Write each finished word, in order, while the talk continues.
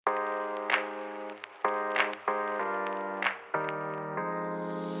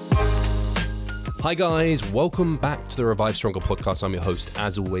Hi guys, welcome back to the Revive Stronger podcast. I'm your host,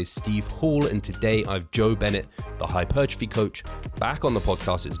 as always, Steve Hall, and today I've Joe Bennett, the hypertrophy coach, back on the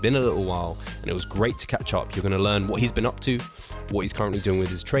podcast. It's been a little while, and it was great to catch up. You're going to learn what he's been up to, what he's currently doing with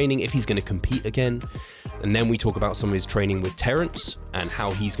his training, if he's going to compete again, and then we talk about some of his training with Terence and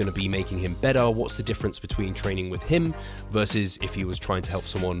how he's going to be making him better. What's the difference between training with him versus if he was trying to help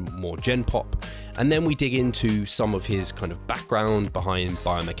someone more gen pop? And then we dig into some of his kind of background behind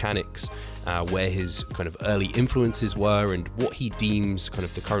biomechanics, where his kind of early influences were and what he deems kind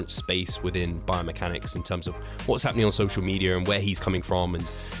of the current space within biomechanics in terms of what's happening on social media and where he's coming from and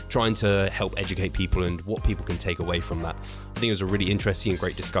trying to help educate people and what people can take away from that. I think it was a really interesting and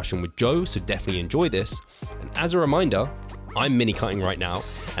great discussion with Joe, so definitely enjoy this. And as a reminder, I'm mini cutting right now.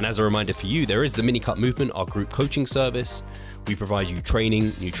 And as a reminder for you, there is the Mini Cut Movement, our group coaching service. We provide you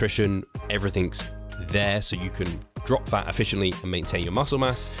training, nutrition, everything's there so you can drop fat efficiently and maintain your muscle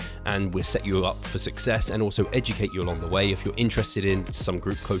mass, and we'll set you up for success and also educate you along the way. If you're interested in some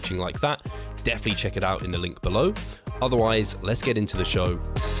group coaching like that, definitely check it out in the link below. Otherwise, let's get into the show.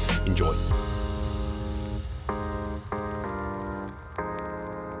 Enjoy.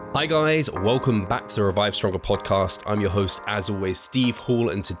 Hi guys, welcome back to the Revive Stronger podcast. I'm your host, as always, Steve Hall,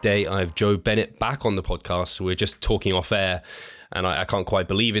 and today I have Joe Bennett back on the podcast. So we're just talking off air, and I can't quite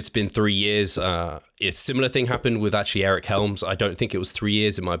believe it's been 3 years. A similar thing happened with actually Eric Helms. I don't think it was 3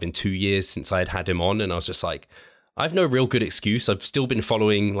 years. It might have been 2 years since I had him on, and I was just like, I have no real good excuse. I've still been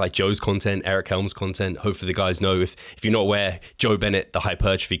following like Joe's content, Eric Helms' content. Hopefully the guys know. If you're not aware, Joe Bennett, the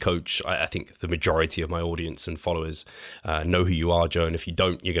hypertrophy coach, I think the majority of my audience and followers know who you are, Joe. And if you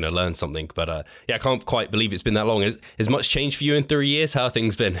don't, you're going to learn something. But yeah, I can't quite believe it's been that long. Has much changed for you in 3 years? How have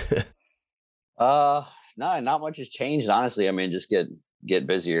things been? No, not much has changed, honestly. I mean, just get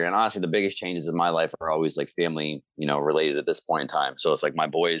busier. And honestly, the biggest changes in my life are always like family, related at this point in time. So it's like my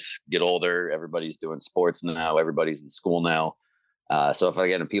boys get older, everybody's doing sports now, everybody's in school now. So if I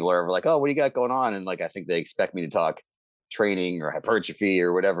get people are like, oh, what do you got going on? And like, I think they expect me to talk training or hypertrophy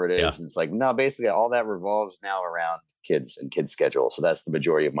or whatever it is. Yeah. And it's like, no, basically all that revolves now around kids and kids' schedule. So that's the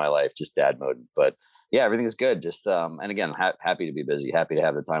majority of my life, just dad mode. But yeah, everything is good. Just, and again, happy to be busy, happy to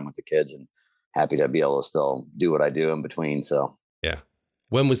have the time with the kids, and happy to be able to still do what I do in between. So yeah.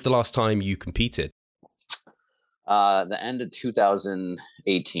 When was the last time you competed? The end of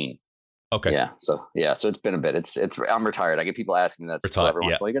 2018. Okay. Yeah. So it's been a bit. It's I'm retired. I get people asking me that still every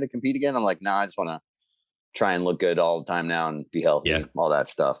once in a while. Are you going to compete again? I'm like, no, I just want to try and look good all the time now and be healthy and all that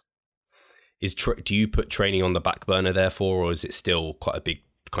stuff. Do you put training on the back burner therefore, or is it still quite a big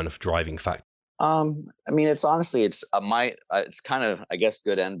kind of driving factor? I mean, it's honestly, it's kind of, I guess,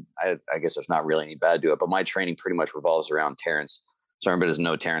 good. And I guess there's not really any bad to it, but my training pretty much revolves around Terence. So everybody doesn't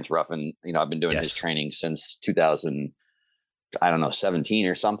know Terence Ruffin. I've been doing his training since 2017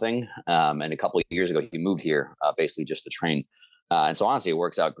 or something. And a couple of years ago, he moved here basically just to train. And so honestly, it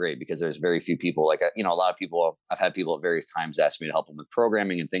works out great because there's very few people like, a lot of people, I've had people at various times ask me to help them with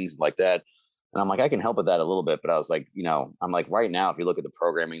programming and things like that. And I'm like, I can help with that a little bit, but I was like, I'm like, right now, if you look at the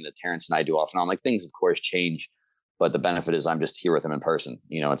programming that Terence and I do often, I'm like, things of course change, but the benefit is I'm just here with him in person,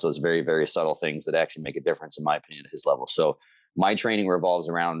 it's those very, very subtle things that actually make a difference in my opinion at his level. So my training revolves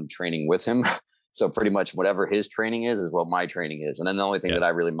around training with him. So pretty much whatever his training is what my training is. And then the only thing that I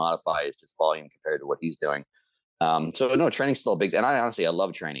really modify is just volume compared to what he's doing. So no, training's still a big, and I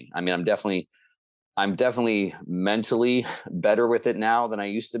love training. I mean, I'm definitely mentally better with it now than I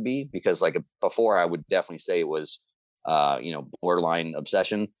used to be, because like before I would definitely say it was, borderline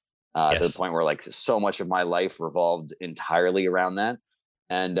obsession, to the point where like so much of my life revolved entirely around that.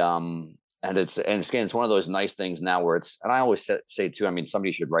 And it's one of those nice things now where it's, and I always say too, I mean,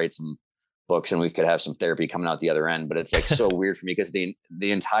 somebody should write some books and we could have some therapy coming out the other end, but it's like so weird for me because the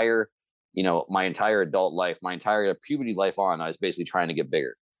entire, my entire adult life, my entire puberty life on, I was basically trying to get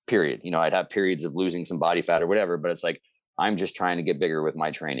bigger. Period. I'd have periods of losing some body fat or whatever, but it's like, I'm just trying to get bigger with my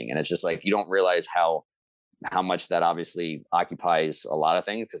training. And it's just like, you don't realize how much that obviously occupies a lot of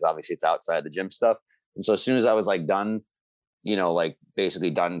things, because obviously it's outside the gym stuff. And so as soon as I was like done, like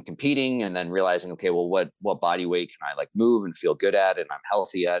basically done competing, and then realizing, okay, well, what body weight can I like move and feel good at and I'm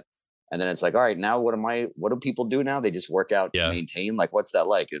healthy at? And then it's like, all right, now what do people do now? They just work out to maintain. Like, what's that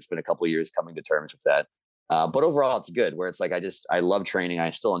like? It's been a couple of years coming to terms with that. But overall, it's good. Where it's like I love training. I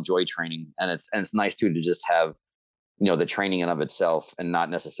still enjoy training, and it's nice too to just have the training in of itself, and not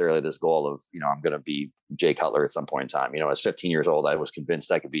necessarily this goal of I'm going to be Jay Cutler at some point in time. I was 15 years old. I was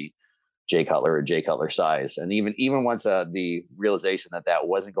convinced I could be Jay Cutler or Jay Cutler size, and even once the realization that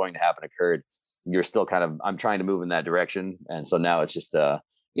wasn't going to happen occurred, you're still kind of I'm trying to move in that direction, and so now it's just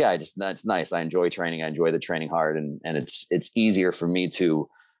it's nice. I enjoy training. I enjoy the training hard, and it's easier for me to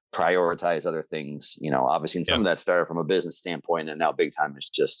prioritize other things, obviously. And some of that started from a business standpoint, and now big time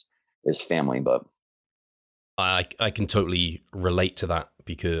is family. But I can totally relate to that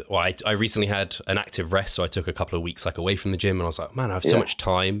because I recently had an active rest. So I took a couple of weeks away from the gym, and I was like, man, I have so much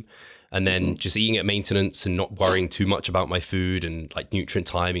time. And then just eating at maintenance and not worrying too much about my food and like nutrient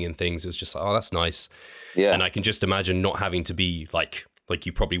timing and things. It was just like, oh, that's nice. Yeah. And I can just imagine not having to be like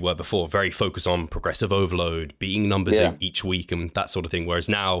you probably were before, very focused on progressive overload, beating numbers each week and that sort of thing. Whereas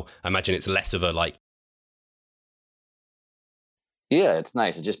now I imagine it's less of a like. Yeah, it's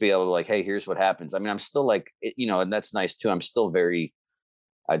nice to just be able to like, hey, here's what happens. I mean, I'm still like, and that's nice too. I'm still very,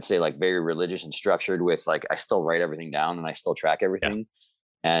 I'd say like very religious and structured with like, I still write everything down and I still track everything. Yeah.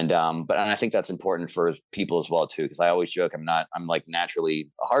 And I think that's important for people as well too, because I always joke I'm like naturally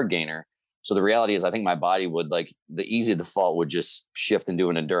a hard gainer. So the reality is I think my body would like the easy default would just shift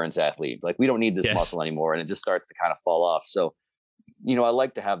into an endurance athlete. Like we don't need this muscle anymore, and it just starts to kind of fall off. So, I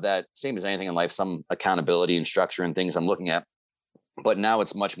like to have that, same as anything in life, some accountability and structure and things I'm looking at. But now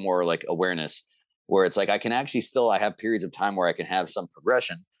it's much more like awareness, where it's like I can actually I have periods of time where I can have some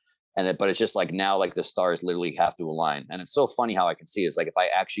progression. But it's just like now, like the stars literally have to align. And it's so funny how I can see it's like if I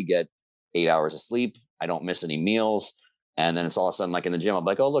actually get 8 hours of sleep, I don't miss any meals. And then it's all of a sudden like in the gym, I'm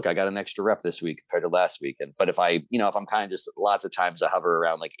like, oh, look, I got an extra rep this week compared to last week. But if if I'm kind of just lots of times I hover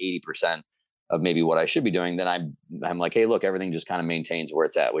around like 80% of maybe what I should be doing, then I'm like, hey, look, everything just kind of maintains where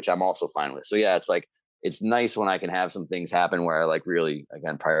it's at, which I'm also fine with. So yeah, it's like, it's nice when I can have some things happen where I like really,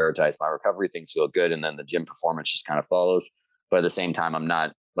 again, prioritize my recovery, things feel good. And then the gym performance just kind of follows. But at the same time, I'm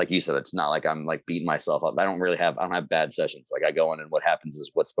not, like you said, it's not like I'm like beating myself up. I don't have bad sessions. Like I go in and what happens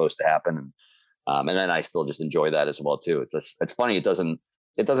is what's supposed to happen. And then I still just enjoy that as well too. It's funny. It doesn't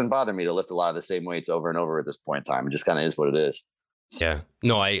bother me to lift a lot of the same weights over and over at this point in time. It just kind of is what it is. Yeah.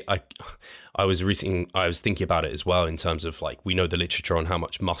 No, I was thinking about it as well in terms of like, we know the literature on how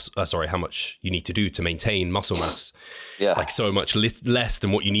much how much you need to do to maintain muscle mass. Yeah. Like so much less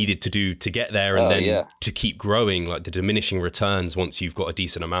than what you needed to do to get there. And then to keep growing, like the diminishing returns once you've got a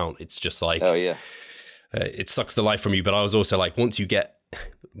decent amount, it's just like, it sucks the life from you. But I was also like, once you get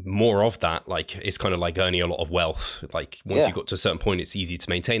more of that, like it's kind of like earning a lot of wealth. Like once you got to a certain point, it's easy to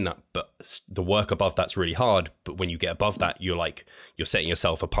maintain that, but the work above that's really hard. But when you get above that, you're setting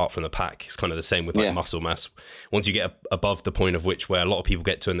yourself apart from the pack. It's kind of the same with like muscle mass. Once you get above the point of which where a lot of people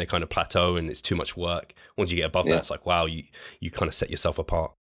get to and they kind of plateau and it's too much work, once you get above that, it's like, wow, you kind of set yourself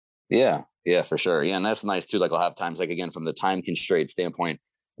apart. Yeah, for sure. Yeah, and that's nice too. Like I'll have times like, again, from the time constraint standpoint,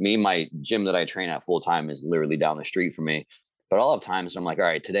 my gym that I train at full time is literally down the street from me. But I'll have times I'm like, all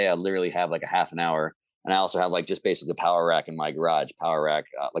right, today I literally have like a half an hour. And I also have like just basically a power rack in my garage, like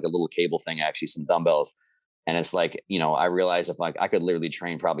a little cable thing, actually some dumbbells. And it's like, I realize if like I could literally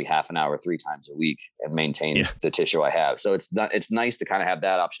train probably half an hour 3 times a week and maintain the tissue I have. So it's nice to kind of have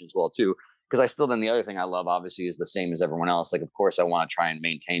that option as well too. Because then the other thing I love obviously is the same as everyone else. Like, of course I want to try and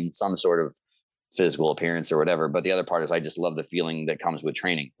maintain some sort of physical appearance or whatever. But the other part is I just love the feeling that comes with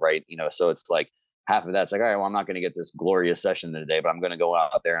training. Right. So it's like, half of that's like, all right, well, I'm not going to get this glorious session today, but I'm going to go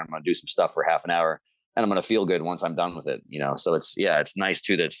out there and I'm going to do some stuff for half an hour and I'm going to feel good once I'm done with it. So it's nice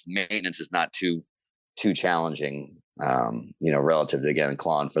too, that maintenance is not too challenging, relative to, again,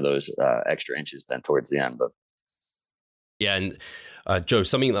 clawing for those extra inches then towards the end. But yeah. And Joe,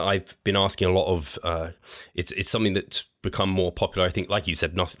 something that I've been asking a lot of, it's something that's become more popular. I think, like you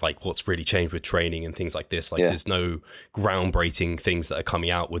said, nothing like what's really changed with training and things like this. Like there's no groundbreaking things that are coming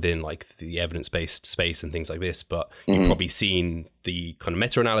out within like the evidence-based space and things like this. But you've probably seen the kind of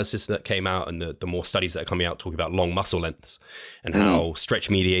meta-analysis that came out and the more studies that are coming out talking about long muscle lengths and how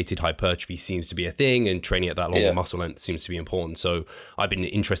stretch-mediated hypertrophy seems to be a thing and training at that longer muscle length seems to be important. So I've been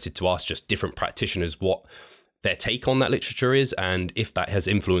interested to ask just different practitioners what their take on that literature is and if that has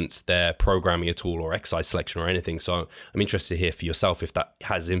influenced their programming at all or exercise selection or anything. So I'm interested to hear for yourself if that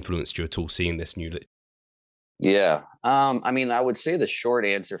has influenced you at all, seeing this new literature. Yeah. I would say the short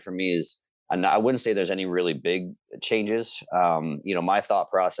answer for me is, I wouldn't say there's any really big changes. My thought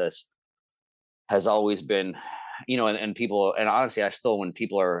process has always been, and people, and honestly, I still, when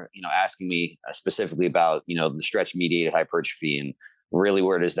people are, asking me specifically about, the stretch mediated hypertrophy and really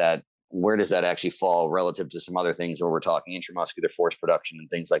where does that actually fall relative to some other things where we're talking intramuscular force production and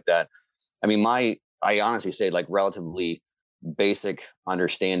things like that. I honestly say like relatively basic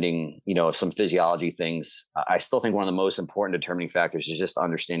understanding, of some physiology things. I still think one of the most important determining factors is just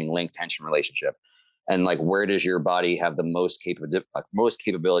understanding length tension relationship. And like, where does your body have the most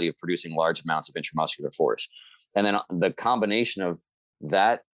capability of producing large amounts of intramuscular force? And then the combination of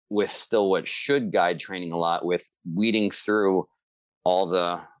that with still what should guide training a lot with weeding through all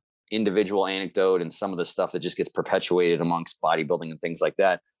the individual anecdote and some of the stuff that just gets perpetuated amongst bodybuilding and things like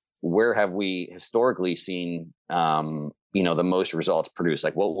that. where have we historically seen, the most results produced?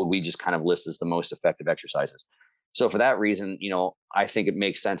 Like, what would we just kind of list as the most effective exercises? So for that reason, I think it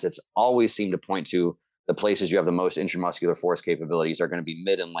makes sense. It's always seemed to point to the places you have the most intramuscular force capabilities are going to be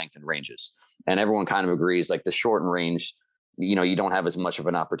mid and lengthened ranges. And everyone kind of agrees, like the shortened range, you don't have as much of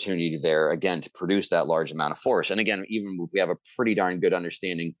an opportunity there, again, to produce that large amount of force. And again, even if we have a pretty darn good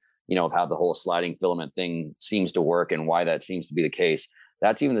understanding, of how the whole sliding filament thing seems to work and why that seems to be the case.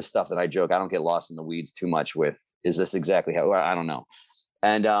 That's even the stuff that I joke, I don't get lost in the weeds too much with, is this exactly how, I don't know.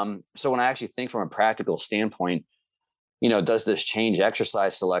 And so when I actually think from a practical standpoint, does this change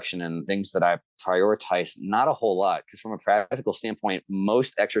exercise selection and things that I prioritize? Not a whole lot, because from a practical standpoint,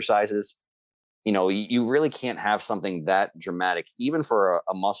 most exercises, you really can't have something that dramatic, even for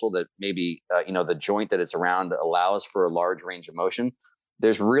a muscle that maybe, the joint that it's around allows for a large range of motion.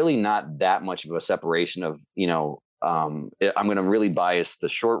 There's really not that much of a separation of, I'm going to really bias the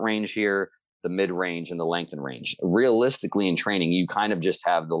short range here, the mid range, and the lengthened range. Realistically, in training, you kind of just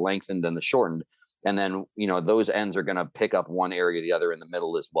have the lengthened and the shortened. And then, those ends are going to pick up one area or the other in the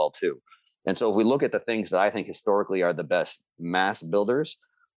middle as well, too. And so if we look at the things that I think historically are the best mass builders,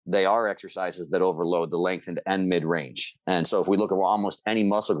 they are exercises that overload the lengthened and mid range. And so if we look at almost any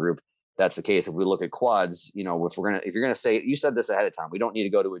muscle group, that's the case. If we look at quads, if you're going to say, you said this ahead of time, we don't need to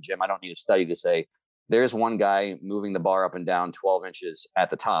go to a gym. I don't need a study to say there's one guy moving the bar up and down 12 inches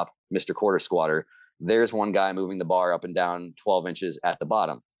at the top, Mr. Quarter Squatter. There's one guy moving the bar up and down 12 inches at the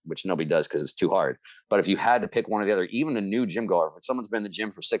bottom, which nobody does because it's too hard. But if you had to pick one or the other, even a new gym goer, if someone's been in the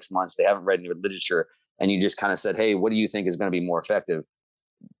gym for 6 months, they haven't read any literature, and you just kind of said, hey, what do you think is going to be more effective?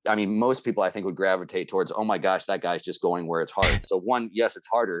 I mean, most people I think would gravitate towards, oh my gosh, that guy's just going where it's hard. So one, yes, it's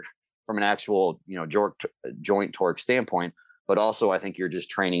harder from an actual, joint torque standpoint, but also I think you're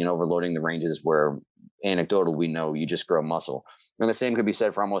just training and overloading the ranges where anecdotal, we know you just grow muscle. And the same could be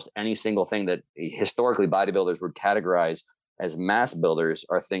said for almost any single thing that historically bodybuilders would categorize as mass builders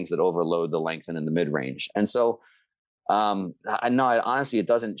are things that overload the lengthen and the mid range. And so I know honestly, it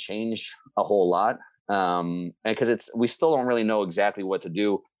doesn't change a whole lot. And because we still don't really know exactly what to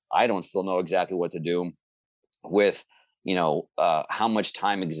do. I don't still know exactly what to do with, how much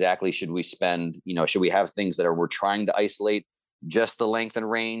time exactly should we spend? Should we have things that we're trying to isolate just the length and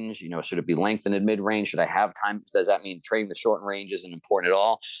range? Should it be lengthened and mid range? Should I have time? Does that mean training the short range isn't important at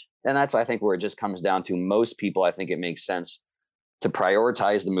all? And that's, I think, where it just comes down to most people. I think it makes sense to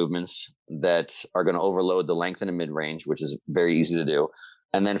prioritize the movements that are going to overload the length and mid range, which is very easy to do.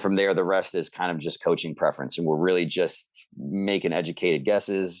 And then from there, the rest is kind of just coaching preference. And we're really just making educated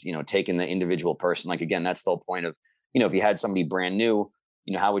guesses, taking the individual person. Like, again, that's the whole point of, if you had somebody brand new,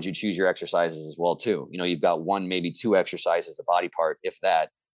 how would you choose your exercises as well, too? You've got one, maybe two exercises, a body part, if that.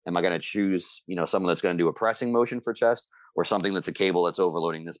 Am I going to choose, someone that's going to do a pressing motion for chest or something that's a cable that's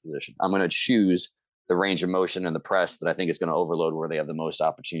overloading this position? I'm going to choose the range of motion and the press that I think is going to overload where they have the most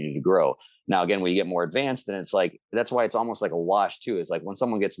opportunity to grow. Now, again, when you get more advanced, then it's like, that's why it's almost like a wash too. It's like when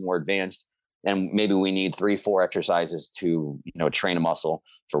someone gets more advanced and maybe we need 3-4 exercises to, train a muscle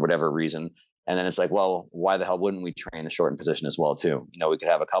for whatever reason. And then it's like, well, why the hell wouldn't we train the shortened position as well too? We could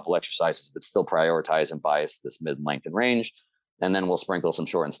have a couple exercises that still prioritize and bias this mid, length, and range. And then we'll sprinkle some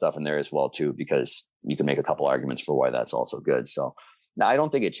shortened stuff in there as well too, because you can make a couple arguments for why that's also good. So now I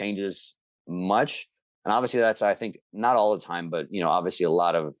don't think it changes much. And obviously that's, I think, not all the time, but, obviously a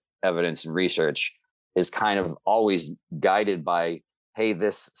lot of evidence and research is kind of always guided by, hey,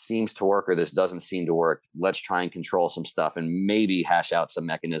 this seems to work or this doesn't seem to work. Let's try and control some stuff and maybe hash out some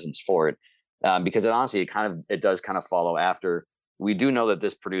mechanisms for it. Because honestly, it does kind of follow after. We do know that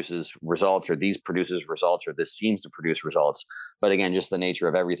this produces results, or these produces results, or this seems to produce results. But again, just the nature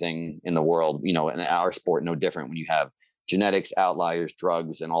of everything in the world, in our sport, no different when you have genetics, outliers,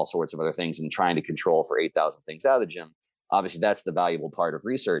 drugs, and all sorts of other things, and trying to control for 8,000 things out of the gym. Obviously, that's the valuable part of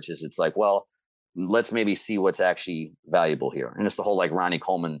research. Is it's like, well, let's maybe see what's actually valuable here. And it's the whole like Ronnie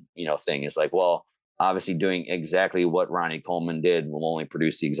Coleman, thing. Is like, well, obviously doing exactly what Ronnie Coleman did will only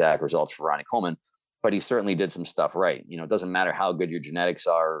produce the exact results for Ronnie Coleman. But he certainly did some stuff right. It doesn't matter how good your genetics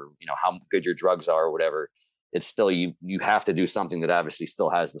are, or, how good your drugs are or whatever. It's still, you have to do something that obviously still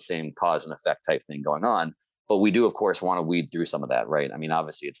has the same cause and effect type thing going on. But we do, of course, want to weed through some of that, right? I mean,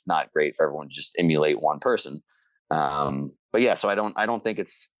 obviously it's not great for everyone to just emulate one person. But yeah, so I don't think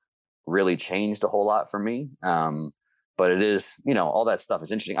it's really changed a whole lot for me. But it is, all that stuff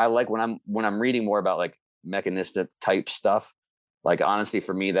is interesting. I like when I'm reading more about like mechanistic type stuff, like honestly,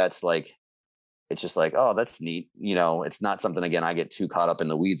 for me, that's like, it's just like, oh, that's neat. It's not something, again, I get too caught up in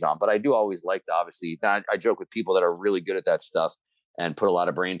the weeds on, but I do always like to, obviously, I joke with people that are really good at that stuff. and put a lot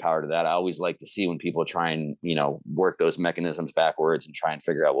of brain power to that. I always like to see when people try and, work those mechanisms backwards and try and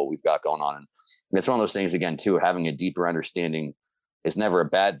figure out what we've got going on. And it's one of those things, again, too, having a deeper understanding is never a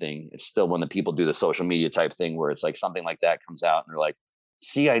bad thing. It's still when the people do the social media type thing where it's like something like that comes out and they're like,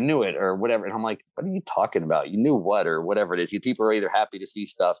 see, I knew it or whatever. And I'm like, what are you talking about? You knew what, or whatever it is. People are either happy to see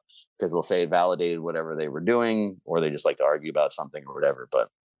stuff because they'll say it validated whatever they were doing, or they just like to argue about something or whatever. But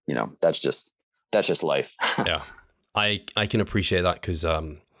that's just life. Yeah. I can appreciate that because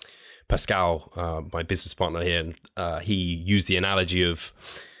Pascal, my business partner here, he used the analogy of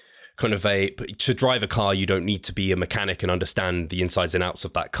kind of to drive a car, you don't need to be a mechanic and understand the insides and outs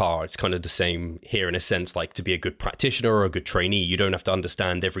of that car. It's kind of the same here in a sense, like to be a good practitioner or a good trainee, you don't have to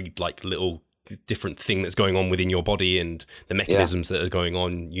understand every like little different thing that's going on within your body and the mechanisms that are going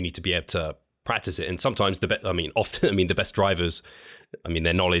on. You need to be able to practice it. And sometimes often the best drivers,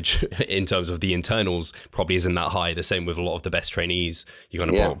 their knowledge in terms of the internals probably isn't that high. The same with a lot of the best trainees. You're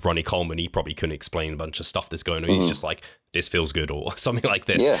going to put Ronnie Coleman, he probably couldn't explain a bunch of stuff that's going on. He's just like, this feels good or something like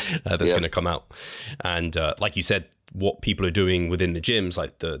this that's going to come out. And like you said, what people are doing within the gyms,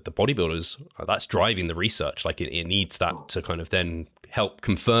 like the bodybuilders, that's driving the research. Like it needs that to kind of then help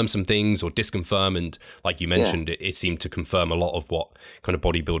confirm some things or disconfirm. And like you mentioned, it seemed to confirm a lot of what kind of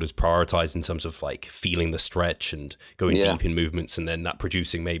bodybuilders prioritize in terms of like feeling the stretch and going deep in movements, and then that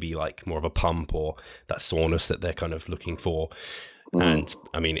producing maybe like more of a pump or that soreness that they're kind of looking for. And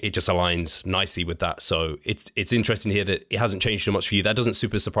it just aligns nicely with that. So it's interesting to hear that it hasn't changed too much for you. That doesn't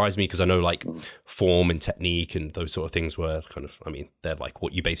super surprise me because I know like form and technique and those sort of things were kind of, they're like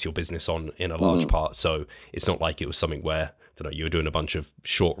what you base your business on in a large part. So it's not like it was something where, you were doing a bunch of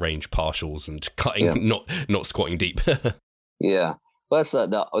short range partials and cutting, not squatting deep. Yeah. Well, that's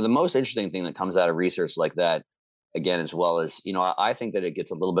the most interesting thing that comes out of research like that, again, as well as, I think that it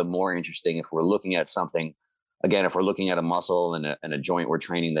gets a little bit more interesting if we're looking at something. Again, if we're looking at a muscle and a joint we're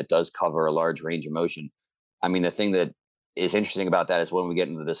training that does cover a large range of motion, the thing that is interesting about that is when we get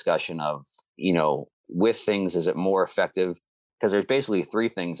into the discussion of, with things, is it more effective? Because there's basically three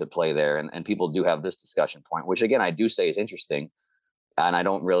things at play there. And people do have this discussion point, which again, I do say is interesting. And I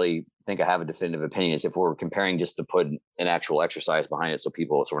don't really think I have a definitive opinion. Is if we're comparing just to put an actual exercise behind it so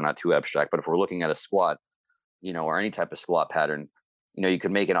we're not too abstract. But if we're looking at a squat, or any type of squat pattern, you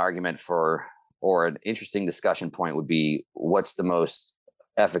could make an argument for, or an interesting discussion point would be, what's the most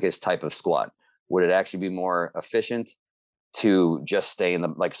efficacious type of squat? Would it actually be more efficient to just stay in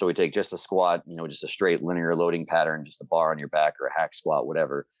so we take just a squat, just a straight linear loading pattern, just a bar on your back or a hack squat,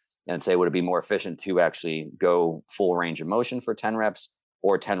 whatever, and say, would it be more efficient to actually go full range of motion for 10 reps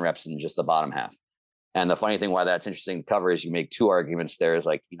or 10 reps in just the bottom half? And the funny thing why that's interesting to cover is you make two arguments there is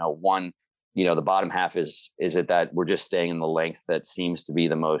like, one, the bottom half is it that we're just staying in the length that seems to be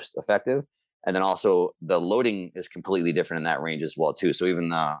the most effective. And then also the loading is completely different in that range as well too. So even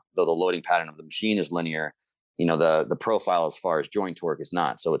though the loading pattern of the machine is linear, the profile as far as joint torque is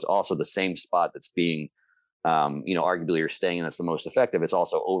not. So it's also the same spot that's being, arguably you're staying in that's the most effective. It's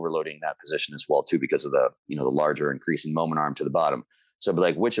also overloading that position as well too, because of the, the larger increasing moment arm to the bottom. So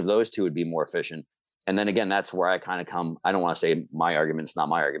like which of those two would be more efficient? And then again, that's where I kind of come, I don't want to say my argument's not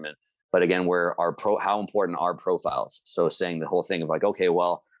my argument, but again, where how important are profiles? So saying the whole thing of like, okay,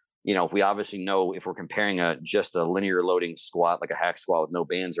 well, if we obviously know if we're comparing just a linear loading squat, like a hack squat with no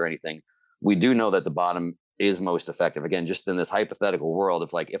bands or anything, we do know that the bottom is most effective. Again, just in this hypothetical world,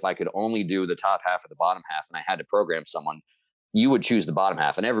 if I could only do the top half or the bottom half and I had to program someone, you would choose the bottom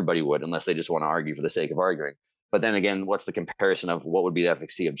half, and everybody would, unless they just want to argue for the sake of arguing. But then again, what's the comparison of what would be the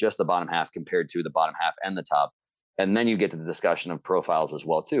efficacy of just the bottom half compared to the bottom half and the top? And then you get to the discussion of profiles as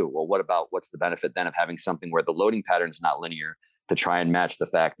well too. Well, what's the benefit then of having something where the loading pattern is not linear to try and match the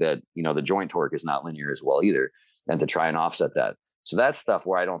fact that, the joint torque is not linear as well either, and to try and offset that. So that's stuff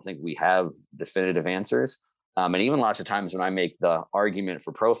where I don't think we have definitive answers. And even lots of times when I make the argument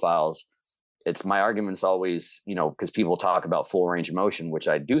for profiles, it's my argument's always, because people talk about full range of motion, which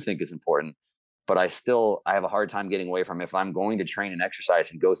I do think is important, but I have a hard time getting away from, if I'm going to train an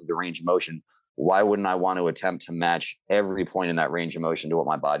exercise and go through the range of motion, why wouldn't I want to attempt to match every point in that range of motion to what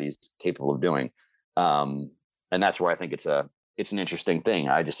my body's capable of doing? And that's where I think it's an interesting thing.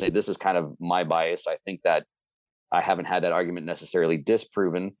 I just say this is kind of my bias. I think that I haven't had that argument necessarily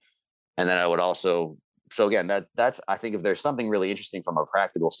disproven. And then I would also, so again, that's, I think if there's something really interesting from a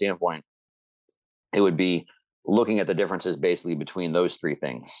practical standpoint, it would be looking at the differences basically between those three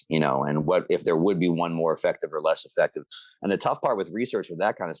things, and what, if there would be one more effective or less effective. And the tough part with research with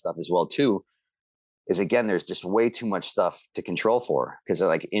that kind of stuff as well too, is again, there's just way too much stuff to control for. Because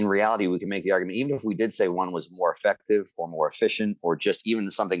like in reality, we can make the argument, even if we did say one was more effective or more efficient, or just even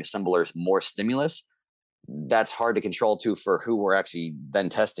something as simple as more stimulus, that's hard to control too for who we're actually then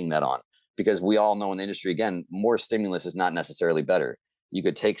testing that on, because we all know in the industry, again, more stimulus is not necessarily better. You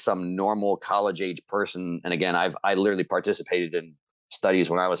could take some normal college age person. And again, I literally participated in studies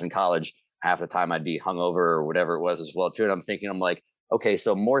when I was in college. Half the time I'd be hungover or whatever it was as well too. And I'm like, okay,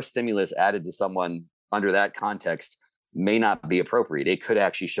 so more stimulus added to someone under that context may not be appropriate. It could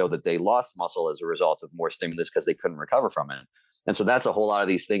actually show that they lost muscle as a result of more stimulus because they couldn't recover from it. And so that's a whole lot of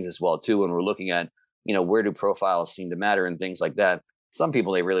these things as well too. When we're looking at, where do profiles seem to matter and things like that. Some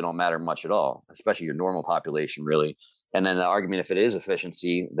people, they really don't matter much at all, especially your normal population, really. And then the argument, if it is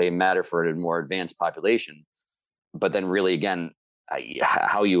efficiency, they matter for a more advanced population. But then really, again,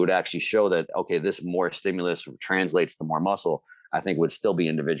 how you would actually show that, okay, this more stimulus translates to more muscle, I think would still be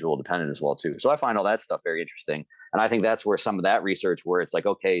individual dependent as well too. So I find all that stuff very interesting. And I think that's where some of that research, where it's like,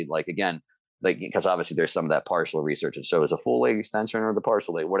 okay, like again, like, because obviously there's some of that partial research. And so is a full leg extension or the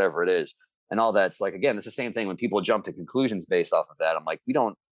partial leg, whatever it is. And all that's like, again, it's the same thing when people jump to conclusions based off of that. I'm like, we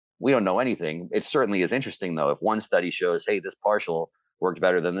don't know anything. It certainly is interesting though. If one study shows, hey, this partial worked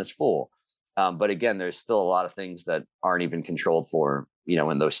better than this full. But again, there's still a lot of things that aren't even controlled for,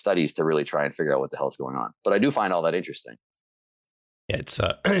 in those studies to really try and figure out what the hell's going on. But I do find all that interesting. Yeah,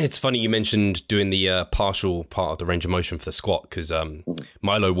 it's funny you mentioned doing the partial part of the range of motion for the squat, because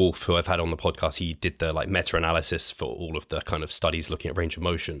Milo Wolf, who I've had on the podcast, he did the like meta-analysis for all of the kind of studies looking at range of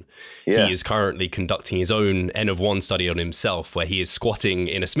motion. Yeah. He is currently conducting his own N of 1 study on himself, where he is squatting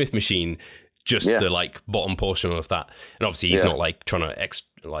in a Smith machine, just the like bottom portion of that. And obviously he's not like trying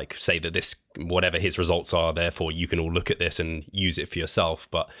to say that this, whatever his results are, therefore you can all look at this and use it for yourself.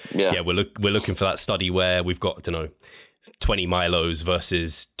 But we're looking for that study where we've got, 20 Milos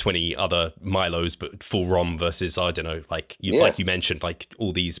versus 20 other Milos, but full ROM versus, like you mentioned, like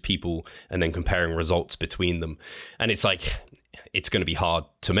all these people, and then comparing results between them. And it's like, it's going to be hard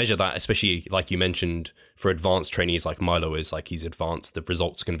to measure that, especially like you mentioned, for advanced trainees like Milo is, like he's advanced, the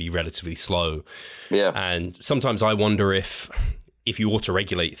results are going to be relatively slow. Yeah. And sometimes I wonder if you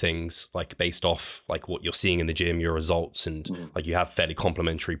auto-regulate things like based off like what you're seeing in the gym, your results, and like you have fairly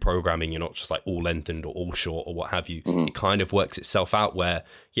complementary programming, you're not just like all lengthened or all short or what have you, it kind of works itself out where,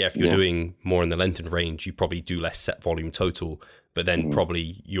 if you're doing more in the lengthened range, you probably do less set volume total, but then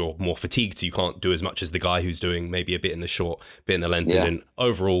probably you're more fatigued, so you can't do as much as the guy who's doing maybe a bit in the short, bit in the lengthened, and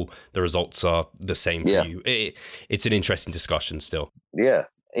overall the results are the same for you. It's an interesting discussion still. Yeah,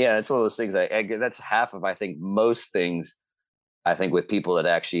 it's one of those things. That's half of, I think, most things. I think with people that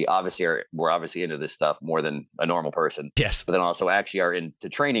actually we're obviously into this stuff more than a normal person. Yes. But then also actually are into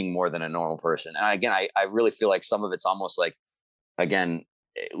training more than a normal person. And again, I really feel like some of it's almost like, again,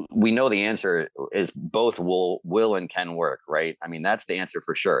 we know the answer is both will and can work, right? I mean, that's the answer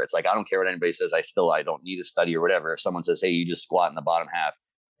for sure. It's like, I don't care what anybody says. I don't need a study or whatever. If someone says, hey, you just squat in the bottom half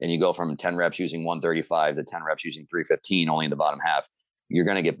and you go from 10 reps using 135 to 10 reps using 315 only in the bottom half, you're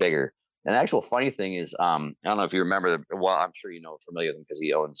going to get bigger. And the actual funny thing is, I don't know if you remember, well, I'm sure familiar with him because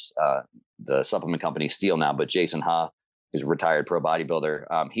he owns the supplement company Steel now, but Jason Ha is a retired pro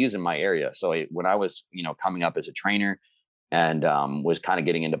bodybuilder. He's in my area. So when I was, coming up as a trainer and was kind of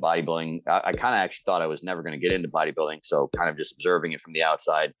getting into bodybuilding, I kind of actually thought I was never going to get into bodybuilding. So kind of just observing it from the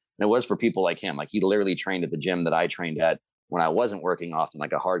outside. And it was for people like him. Like he literally trained at the gym that I trained at when I wasn't working often,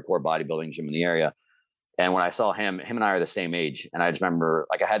 like a hardcore bodybuilding gym in the area. And when I saw him and I are the same age. And I just remember,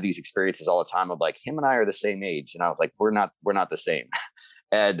 like, I had these experiences all the time of like, him and I are the same age. And I was like, we're not the same.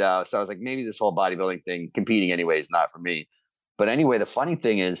 And so I was like, maybe this whole bodybuilding thing, competing anyway, is not for me. But anyway, the funny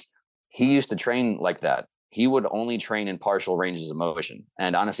thing is he used to train like that. He would only train in partial ranges of motion.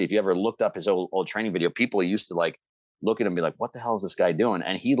 And honestly, if you ever looked up his old training video, people used to like look at him and be like, what the hell is this guy doing?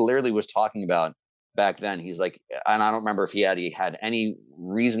 And he literally was talking about back then, he's like, and I don't remember if he had any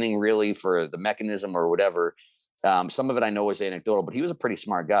reasoning really for the mechanism or whatever. Some of it I know was anecdotal, but he was a pretty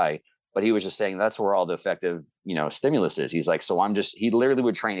smart guy. But he was just saying that's where all the effective, stimulus is. He's like, so he literally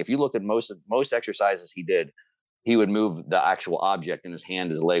would train. If you look at most exercises he did, he would move the actual object in his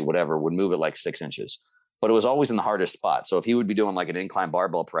hand, his leg, whatever, would move it like 6 inches. But it was always in the hardest spot. So if he would be doing like an incline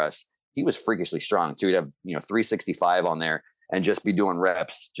barbell press, he was freakishly strong too. He'd have, 365 on there and just be doing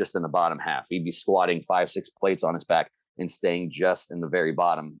reps just in the bottom half. He'd be squatting 5-6 plates on his back and staying just in the very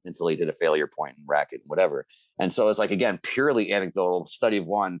bottom until he did a failure point and rack it and whatever. And so it's like, again, purely anecdotal study of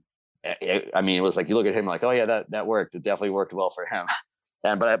one. I mean, it was like, you look at him like, oh yeah, that worked. It definitely worked well for him.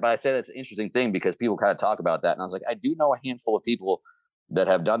 But I say that's an interesting thing because people kind of talk about that. And I was like, I do know a handful of people that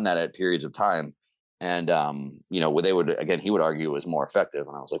have done that at periods of time. And, where they would, again, he would argue it was more effective.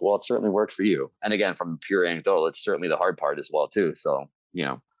 And I was like, well, it certainly worked for you. And again, from pure anecdotal, it's certainly the hard part as well, too. So,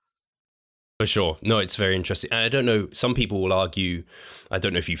 For sure. No, it's very interesting. And I don't know, some people will argue, I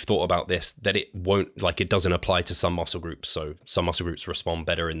don't know if you've thought about this, that it won't, like it doesn't apply to some muscle groups. So some muscle groups respond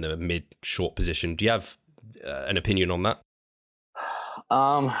better in the mid short position. Do you have an opinion on that?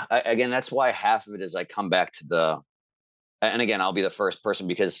 Again, that's why half of it is I come back to and again, I'll be the first person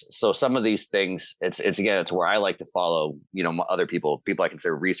because so some of these things, it's where I like to follow, other people I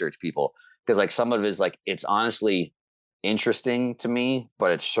consider research people, because like some of it is like, it's honestly interesting to me,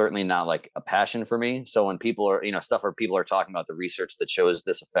 but it's certainly not like a passion for me. So when people are, stuff where people are talking about the research that shows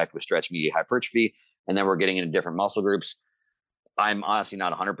this effect with stretch mediated hypertrophy, and then we're getting into different muscle groups, I'm honestly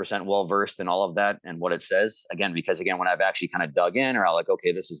not 100% well versed in all of that and what it says. Again, because when I've actually kind of dug in, or I'm like,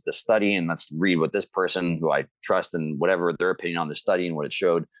 okay, this is the study, and let's read what this person who I trust and whatever their opinion on the study and what it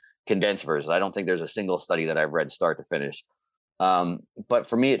showed, condensed versions. I don't think there's a single study that I've read start to finish. But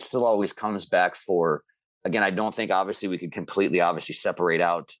for me, it still always comes back again, I don't think obviously we could completely separate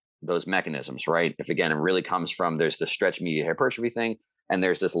out those mechanisms, right? If again, it really comes from, there's the stretch mediated hypertrophy thing, and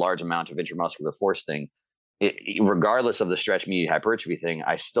there's this large amount of intramuscular force thing. Regardless of the stretch mediated hypertrophy thing,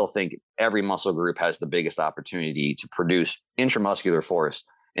 I still think every muscle group has the biggest opportunity to produce intramuscular force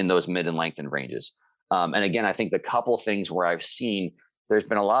in those mid and lengthened ranges. And again, I think the couple things where there's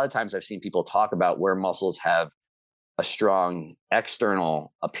been a lot of times I've seen people talk about where muscles have a strong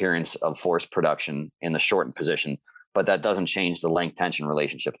external appearance of force production in the shortened position, but that doesn't change the length tension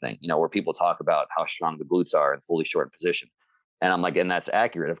relationship thing, where people talk about how strong the glutes are in fully shortened position. And I'm like, and that's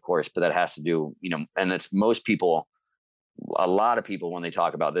accurate, of course, but that has to do, and it's most people, a lot of people, when they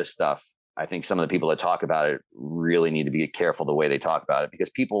talk about this stuff, I think some of the people that talk about it really need to be careful the way they talk about it, because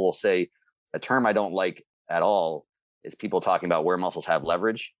people will say a term I don't like at all is people talking about where muscles have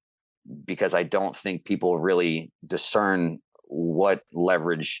leverage, because I don't think people really discern what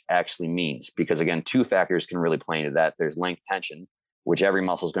leverage actually means. Because again, two factors can really play into that. There's length tension, which every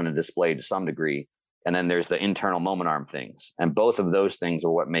muscle is going to display to some degree. And then there's the internal moment arm things. And both of those things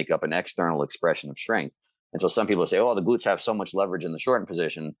are what make up an external expression of strength. And so some people say, oh, the glutes have so much leverage in the shortened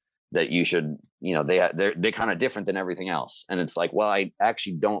position that you should, they're kind of different than everything else. And it's like, well, I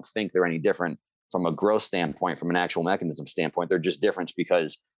actually don't think they're any different from a growth standpoint, from an actual mechanism standpoint. They're just different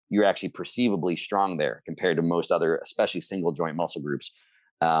because you're actually perceivably strong there compared to most other, especially single joint muscle groups,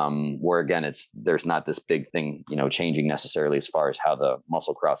 where again, there's not this big thing, changing necessarily as far as how the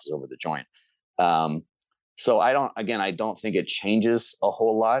muscle crosses over the joint. So I don't think it changes a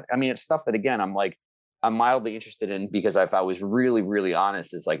whole lot. I mean, it's stuff that, again, I'm mildly interested in, because if I was really, really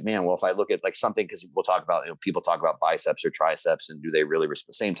honest, it's like, man, well, if I look at like something, because we'll talk about, people talk about biceps or triceps and do they really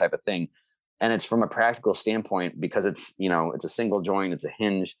the same type of thing? And it's from a practical standpoint, because it's, it's a single joint, it's a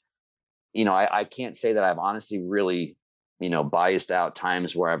hinge. I can't say that I've honestly really, biased out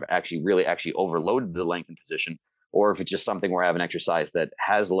times where I've actually overloaded the lengthened position, or if it's just something where I have an exercise that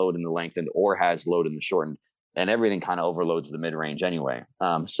has load in the lengthened or has load in the shortened, and everything kind of overloads the mid range anyway.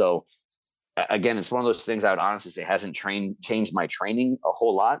 So again, it's one of those things I would honestly say hasn't changed my training a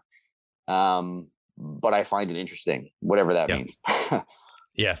whole lot. But I find it interesting, whatever that means.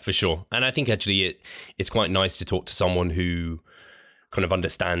 Yeah, for sure. And I think actually it's quite nice to talk to someone who kind of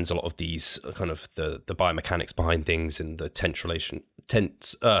understands a lot of these kind of the biomechanics behind things and the tension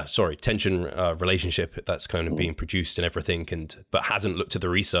relationship that's kind of being produced and everything, but hasn't looked at the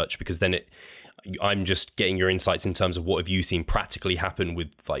research, because then I'm just getting your insights in terms of what have you seen practically happen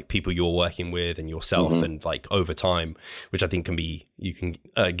with like people you're working with and yourself, and like over time, which I think you can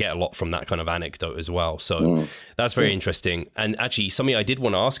get a lot from that kind of anecdote as well. So that's very interesting. And actually something I did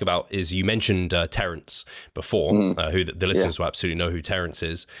want to ask about is, you mentioned Terence before, who the listeners will absolutely know who Terence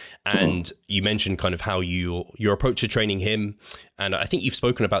is. And you mentioned kind of how your approach to training him. And I think you've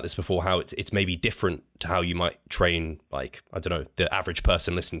spoken about this before, how it's maybe different to how you might train, like, I don't know, the average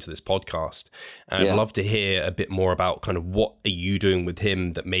person listening to this podcast. And I'd love to hear a bit more about kind of what are you doing with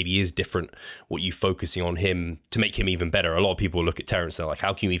him that maybe is different, what you focusing on him to make him even better. A lot of people look at Terence, they're like,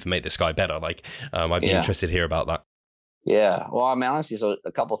 how can you even make this guy better? Like, I'd be interested to hear about that. Yeah. Well, I mean, honestly, so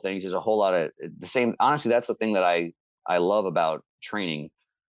a couple of things. There's a whole lot of the same. Honestly, that's the thing that I love about training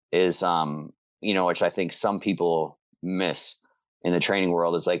is, which I think some people miss in the training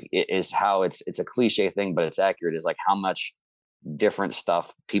world, is like, is how it's a cliche thing, but it's accurate, is like how much different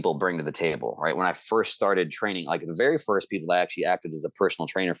stuff people bring to the table, right? When I first started training, like the very first people I actually acted as a personal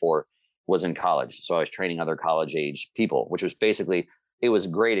trainer for was in college. So I was training other college age people, which was basically, it was a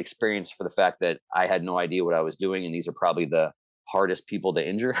great experience for the fact that I had no idea what I was doing. And these are probably the hardest people to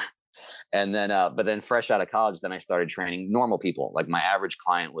injure. And then, but then fresh out of college, then I started training normal people. Like my average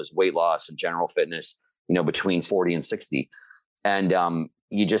client was weight loss and general fitness, between 40 and 60. And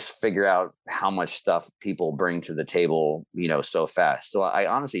you just figure out how much stuff people bring to the table, so fast. So I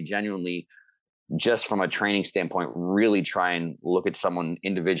honestly, genuinely, just from a training standpoint, really try and look at someone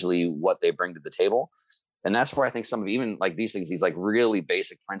individually, what they bring to the table. And that's where I think some of even like these things, these like really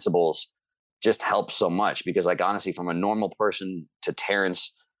basic principles just help so much, because like, honestly, from a normal person to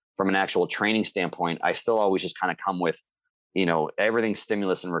Terrence, from an actual training standpoint, I still always just kind of come with, everything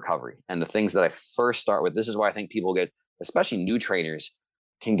stimulus and recovery. And the things that I first start with, this is why I think people get, especially new trainers,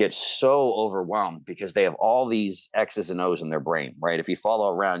 can get so overwhelmed because they have all these X's and O's in their brain, right? If you follow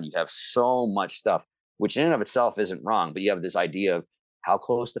around, you have so much stuff, which in and of itself isn't wrong, but you have this idea of how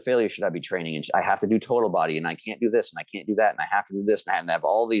close to failure should I be training? And I have to do total body, and I can't do this, and I can't do that, and I have to do this, and I have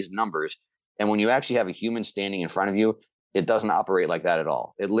all these numbers. And when you actually have a human standing in front of you, it doesn't operate like that at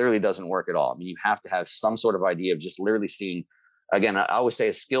all. It literally doesn't work at all. I mean, you have to have some sort of idea of just literally seeing, again, I always say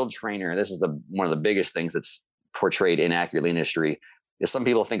a skilled trainer, this is one of the biggest things that's portrayed inaccurately in history, is some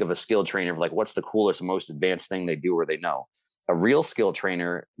people think of a skilled trainer of like, what's the coolest, most advanced thing they do or they know. A real skilled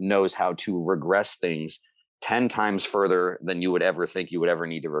trainer knows how to regress things 10 times further than you would ever think you would ever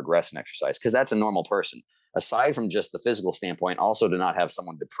need to regress an exercise, because that's a normal person. Aside from just the physical standpoint, also to not have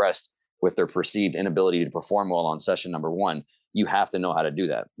someone depressed with their perceived inability to perform well on session number one, you have to know how to do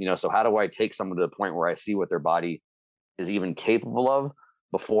that. So how do I take someone to the point where I see what their body is even capable of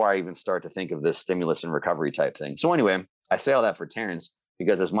before I even start to think of this stimulus and recovery type thing? So anyway, I say all that for Terrence,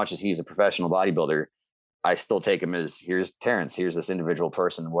 because as much as he's a professional bodybuilder, I still take him as, here's Terrence, here's this individual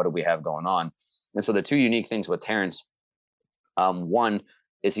person, what do we have going on? And so the two unique things with Terrence, one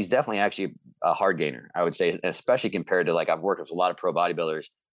is he's definitely actually a hard gainer, I would say, especially compared to, like, I've worked with a lot of pro bodybuilders,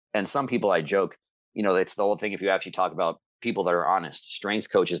 and some people, I joke, it's the old thing. If you actually talk about people that are honest, strength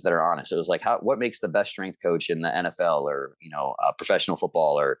coaches that are honest, it was like, what makes the best strength coach in the NFL or, professional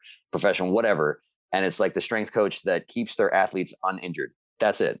football or professional, whatever. And it's like the strength coach that keeps their athletes uninjured.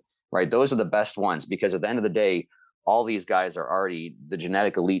 That's it, right? Those are the best ones, because at the end of the day, all these guys are already the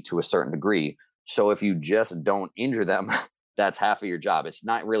genetic elite to a certain degree. So if you just don't injure them, that's half of your job. It's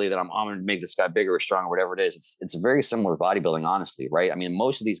not really that I'm going to make this guy bigger or stronger, whatever it is. It's very similar to bodybuilding, honestly, right? I mean,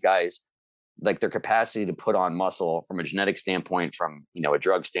 most of these guys, like, their capacity to put on muscle from a genetic standpoint, from, a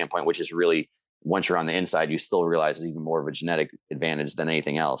drug standpoint, which is really, once you're on the inside, you still realize is even more of a genetic advantage than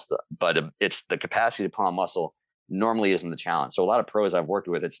anything else. But it's the capacity to put on muscle normally isn't the challenge. So a lot of pros I've worked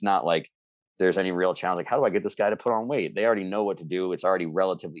with, it's not like there's any real challenge. Like, how do I get this guy to put on weight? They already know what to do. It's already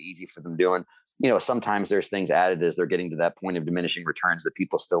relatively easy for them doing. Sometimes there's things added as they're getting to that point of diminishing returns that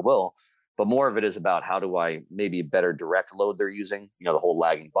people still will. But more of it is about, how do I maybe better direct load they're using, the whole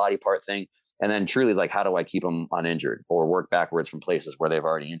lagging body part thing. And then truly, like, how do I keep them uninjured or work backwards from places where they've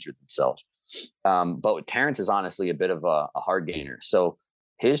already injured themselves? But Terrence is honestly a bit of a hard gainer. So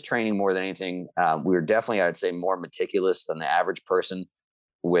his training, more than anything, we were definitely, I'd say, more meticulous than the average person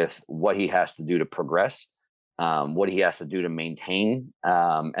with what he has to do to progress, what he has to do to maintain.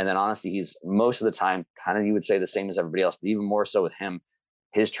 And then honestly, he's most of the time kind of, you would say, the same as everybody else, but even more so with him,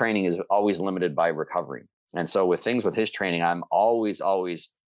 his training is always limited by recovery. And so with his training, I'm always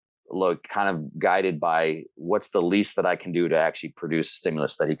kind of guided by what's the least that I can do to actually produce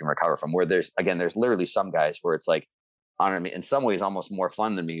stimulus that he can recover from. Where there's literally some guys where it's like, honestly, in some ways almost more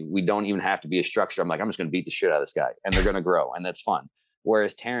fun than me. We don't even have to be a structure. I'm like, I'm just going to beat the shit out of this guy, and they're going to grow, and that's fun.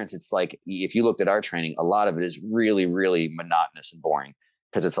 Whereas Terrence, it's like, if you looked at our training, a lot of it is really, really monotonous and boring,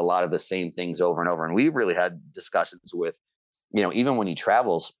 because it's a lot of the same things over and over. And we've really had discussions with, even when he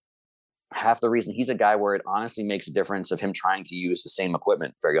travels, half the reason he's a guy where it honestly makes a difference of him trying to use the same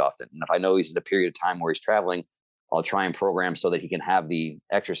equipment very often. And if I know he's in a period of time where he's traveling, I'll try and program so that he can have the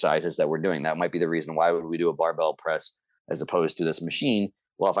exercises that we're doing. That might be the reason why would we do a barbell press as opposed to this machine.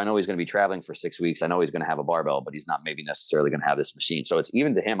 Well, if I know he's going to be traveling for 6 weeks, I know he's going to have a barbell, but he's not maybe necessarily going to have this machine. So it's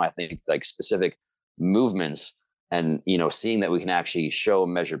even to him, I think, like, specific movements and, seeing that we can actually show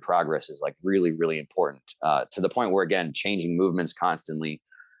measured progress is like really, really important, to the point where, again, changing movements constantly.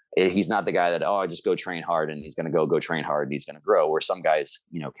 He's not the guy that, I just go train hard and he's going to go train hard and he's going to grow, where some guys,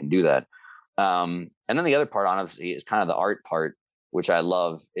 can do that. And then the other part, honestly, is kind of the art part, which I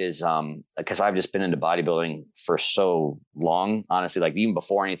love, is because I've just been into bodybuilding for so long, honestly, like even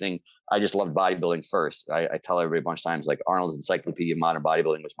before anything, I just loved bodybuilding first. I tell everybody a bunch of times, like, Arnold's Encyclopedia of Modern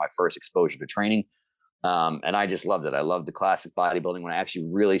Bodybuilding was my first exposure to training. And I just loved it. I loved the classic bodybuilding. When I actually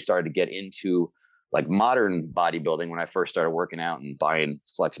really started to get into like modern bodybuilding, when I first started working out and buying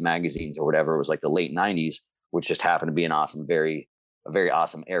Flex magazines or whatever, it was like the late 90s, which just happened to be a very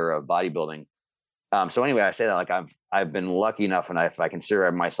awesome era of bodybuilding. So anyway, I say that, like, I've been lucky enough, and if I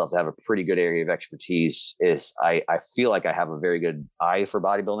consider myself to have a pretty good area of expertise, is I feel like I have a very good eye for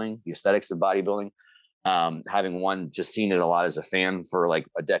bodybuilding, the aesthetics of bodybuilding. Having just seen it a lot as a fan for like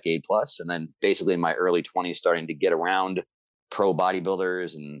a decade plus, and then basically in my early 20s starting to get around pro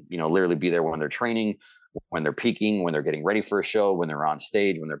bodybuilders and, literally be there when they're training, when they're peaking, when they're getting ready for a show, when they're on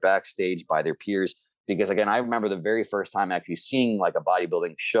stage, when they're backstage by their peers. Because again, I remember the very first time actually seeing like a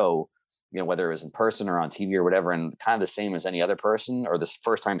bodybuilding show, whether it was in person or on TV or whatever, and kind of the same as any other person, or this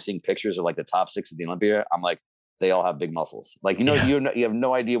first time seeing pictures of like the top 6 of the Olympia, I'm like, they all have big muscles. Like, you have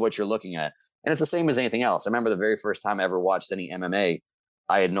no idea what you're looking at. And it's the same as anything else. I remember the very first time I ever watched any MMA,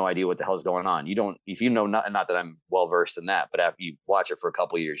 I had no idea what the hell's going on. If you know, not that I'm well versed in that, but after you watch it for a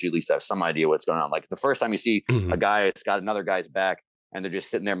couple of years, you at least have some idea what's going on. Like the first time you see a guy, it's got another guy's back and they're just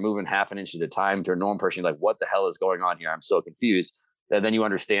sitting there moving half an inch at a time to a normal person, you're like, what the hell is going on here? I'm so confused. And then you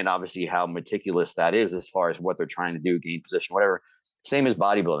understand obviously how meticulous that is as far as what they're trying to do, gain position, whatever. Same as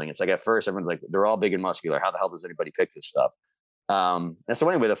bodybuilding. It's like at first everyone's like, they're all big and muscular. How the hell does anybody pick this stuff? And so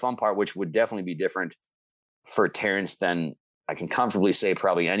anyway, the fun part, which would definitely be different for Terrence than I can comfortably say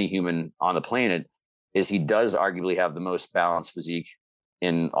probably any human on the planet, is he does arguably have the most balanced physique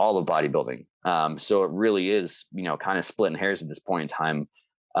in all of bodybuilding. So it really is, kind of splitting hairs at this point in time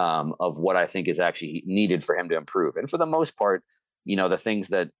of what I think is actually needed for him to improve. And for the most part, the things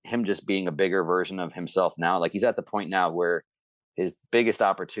that him just being a bigger version of himself now, like he's at the point now where his biggest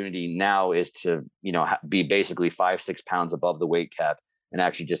opportunity now is to, be basically 5-6 pounds above the weight cap and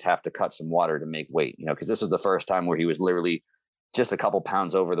actually just have to cut some water to make weight, because this was the first time where he was literally just a couple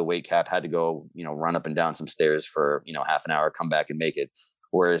pounds over the weight cap, had to go, run up and down some stairs for, half an hour, come back and make it.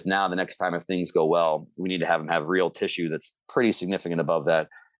 Whereas now the next time, if things go well, we need to have him have real tissue that's pretty significant above that,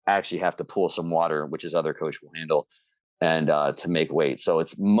 actually have to pull some water, which his other coach will handle, and to make weight. So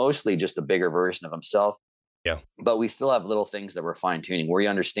it's mostly just a bigger version of himself. Yeah. But we still have little things that we're fine tuning where you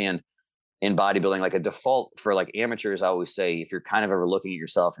understand in bodybuilding, like a default for like amateurs, I always say, if you're kind of ever looking at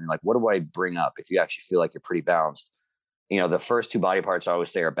yourself and you're like, what do I bring up? If you actually feel like you're pretty balanced, the first 2 body parts I always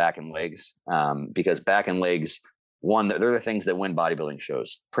say are back and legs, because back and legs, one, they're the things that win bodybuilding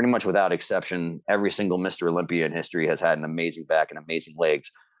shows pretty much without exception. Every single Mr. Olympia in history has had an amazing back and amazing legs,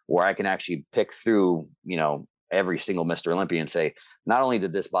 where I can actually pick through, every single Mr. Olympia and say, not only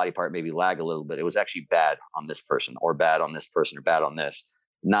did this body part maybe lag a little bit, it was actually bad on this person or bad on this person or bad on this.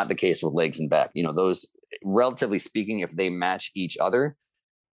 Not the case with legs and back. Those, relatively speaking, if they match each other,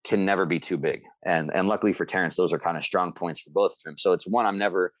 can never be too big. And luckily for Terrence, those are kind of strong points for both of them. So it's one, I'm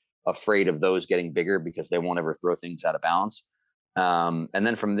never afraid of those getting bigger because they won't ever throw things out of balance. And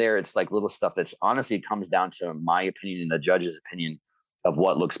then from there, it's like little stuff that's honestly comes down to my opinion and the judge's opinion of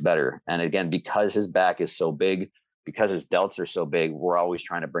what looks better. And again, because his back is so big, because his delts are so big, we're always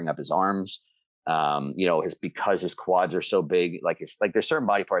trying to bring up his arms. Because his quads are so big, there's certain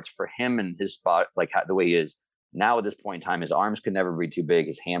body parts for him and his spot, the way he is now at this point in time, his arms could never be too big.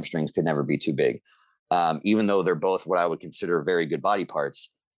 His hamstrings could never be too big. Even though they're both what I would consider very good body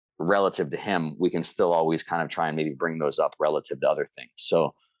parts relative to him, we can still always kind of try and maybe bring those up relative to other things.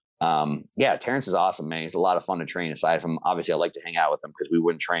 So Terrence is awesome, man. He's a lot of fun to train. Aside from, obviously I like to hang out with him because we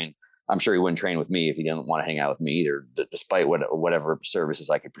wouldn't train. I'm sure he wouldn't train with me if he didn't want to hang out with me either, despite whatever services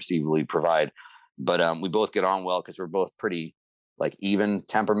I could perceivably provide. But we both get on well because we're both pretty even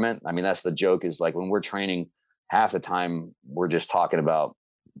temperament. I mean, that's the joke, is like when we're training, half the time we're just talking about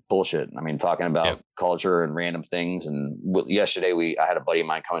bullshit. I mean, talking about culture and random things. And yesterday I had a buddy of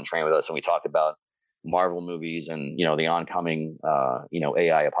mine come and train with us, and we talked about Marvel movies and, the oncoming,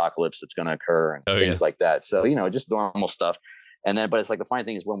 AI apocalypse that's going to occur and things like that. So, just normal stuff. And then, but it's like the funny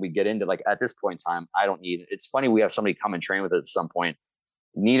thing is when we get into at this point in time, I don't need, it's funny, we have somebody come and train with us at some point.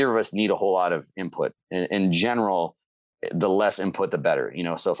 Neither of us need a whole lot of input. In general, the less input, the better,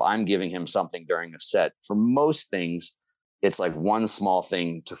 so if I'm giving him something during a set, for most things, it's like one small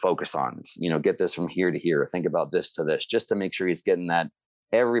thing to focus on. It's, get this from here to here, think about this to this, just to make sure he's getting that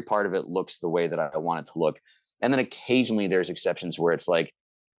every part of it looks the way that I want it to look. And then occasionally there's exceptions where it's like,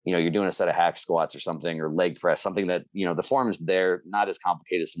 you're doing a set of hack squats or something, or leg press, something that, the form's there, not as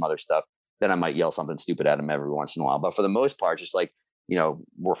complicated as some other stuff. Then I might yell something stupid at him every once in a while. But for the most part, just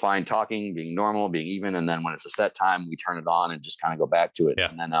we're fine talking, being normal, being even. And then when it's a set time, we turn it on and just kind of go back to it.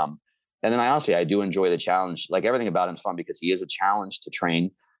 Yeah. And then I honestly, I do enjoy the challenge. Everything about him is fun because he is a challenge to train,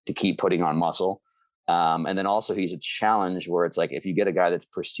 to keep putting on muscle. And then also he's a challenge where it's like, if you get a guy that's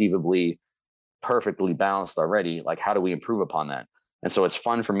perceivably perfectly balanced already, how do we improve upon that? And so it's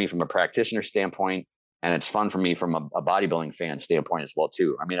fun for me from a practitioner standpoint, and it's fun for me from a bodybuilding fan standpoint as well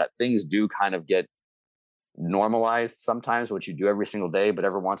too. I mean, things do kind of get normalized sometimes, what you do every single day, but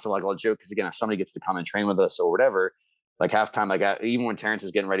every once in a while, I'll joke, because again, if somebody gets to come and train with us or whatever, halftime, even when Terrence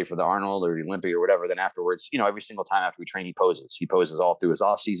is getting ready for the Arnold or the Olympia or whatever, then afterwards, every single time after we train, he poses all through his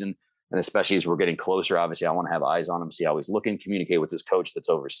off season. And especially as we're getting closer, obviously I want to have eyes on him, see how he's looking, communicate with his coach that's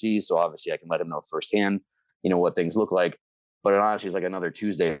overseas. So obviously I can let him know firsthand, what things look like. but it honestly is like another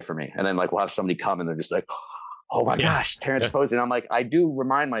Tuesday for me. And then like, we'll have somebody come and they're just like, oh my gosh, Terrence posing. I'm like, I do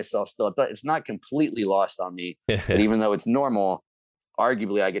remind myself still, it's not completely lost on me, but even though it's normal,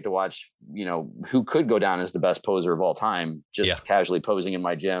 arguably I get to watch, who could go down as the best poser of all time, just casually posing in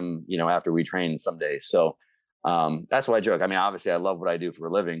my gym, after we train some days. So that's why I joke. I mean, obviously I love what I do for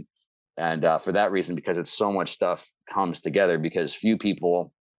a living. And for that reason, because it's so much stuff comes together, because few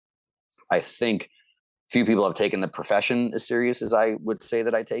people have taken the profession as serious as I would say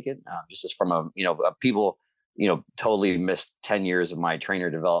that I take it. Just as from people, totally missed 10 years of my trainer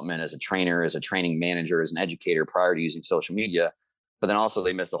development as a trainer, as a training manager, as an educator prior to using social media. But then also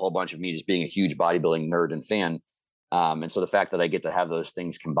they missed a whole bunch of me just being a huge bodybuilding nerd and fan. And so the fact that I get to have those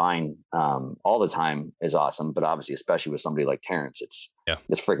things combined all the time is awesome. But obviously, especially with somebody like Terrence, it's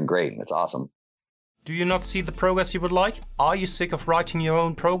freaking great. It's awesome. Do you not see the progress you would like? Are you sick of writing your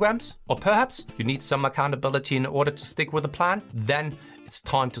own programs? Or perhaps you need some accountability in order to stick with a plan? Then it's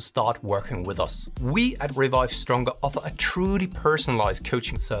time to start working with us. We at Revive Stronger offer a truly personalized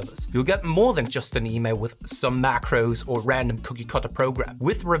coaching service. You'll get more than just an email with some macros or random cookie cutter program.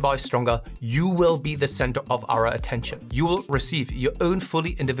 With Revive Stronger, you will be the center of our attention. You will receive your own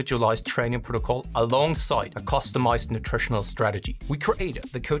fully individualized training protocol alongside a customized nutritional strategy. We create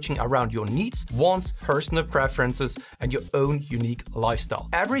the coaching around your needs, wants, personal preferences, and your own unique lifestyle.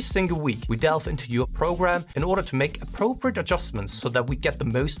 Every single week, we delve into your program in order to make appropriate adjustments so that we get the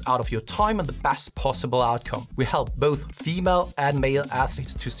most out of your time and the best possible outcome. We help both female and male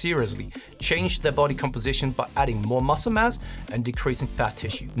athletes to seriously change their body composition by adding more muscle mass and decreasing fat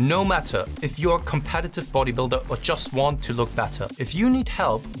tissue. No matter if you're a competitive bodybuilder or just want to look better, if you need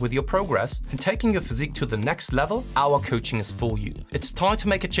help with your progress and taking your physique to the next level, our coaching is for you. It's time to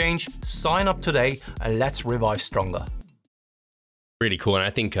make a change. Sign up today and let's revive stronger. Really cool. And I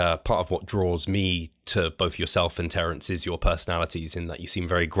think part of what draws me to both yourself and Terrence is your personalities, in that you seem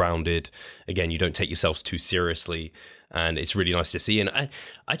very grounded. Again, you don't take yourselves too seriously, and it's really nice to see. And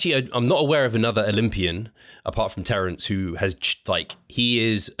I'm not aware of another Olympian apart from Terrence who has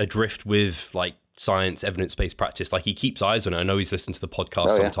he is adrift with like science, evidence-based practice. Like he keeps eyes on it. I know he's listened to the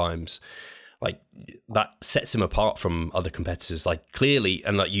podcast sometimes. Like that sets him apart from other competitors, like clearly.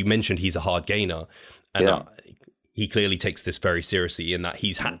 And like you mentioned, he's a hard gainer, and he clearly takes this very seriously, in that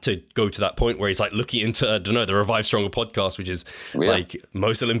he's had to go to that point where he's like looking into, I don't know, the Revive Stronger podcast, which is like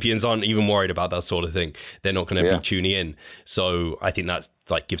most Olympians aren't even worried about that sort of thing. They're not going to be tuning in. So I think that's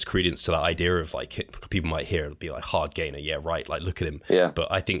like gives credence to that idea of like people might hear it be like hard gainer. Yeah, right. Like look at him. Yeah. But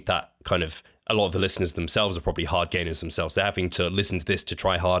I think that kind of a lot of the listeners themselves are probably hard gainers themselves. They're having to listen to this to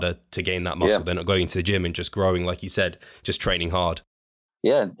try harder to gain that muscle. They're not going to the gym and just growing, like you said, just training hard.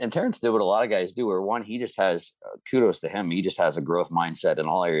 Yeah, and Terrence did what a lot of guys do, where one, he just has, kudos to him, he just has a growth mindset in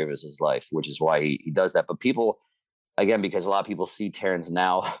all areas of his life, which is why he does that. But people, again, because a lot of people see Terrence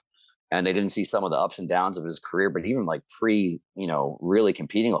now and they didn't see some of the ups and downs of his career, but even like really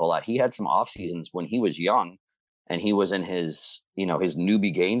competing a whole lot, he had some off seasons when he was young and he was in his, his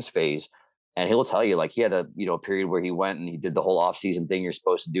newbie gains phase. And he'll tell you, like, he had a period where he went and he did the whole off season thing you're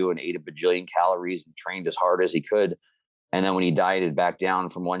supposed to do and ate a bajillion calories and trained as hard as he could. And then when he dieted back down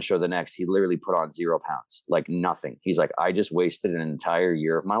from one show to the next, he literally put on 0 pounds, like nothing. He's like, I just wasted an entire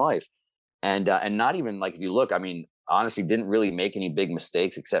year of my life. And not even like, if you look, I mean, honestly, didn't really make any big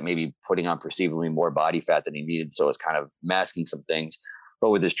mistakes except maybe putting on perceivably more body fat than he needed. So it's kind of masking some things. But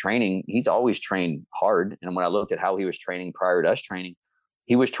with his training, he's always trained hard. And when I looked at how he was training prior to us training,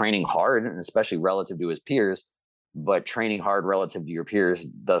 he was training hard, and especially relative to his peers. But training hard relative to your peers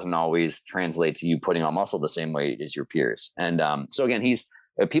doesn't always translate to you putting on muscle the same way as your peers. And so again,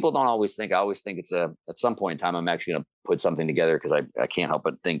 people don't always think, I always think it's at some point in time, I'm actually going to put something together, because I can't help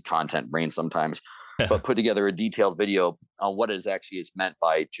but think content brain sometimes, but put together a detailed video on what is meant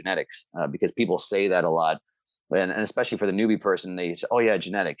by genetics, because people say that a lot. And especially for the newbie person, they say, oh yeah,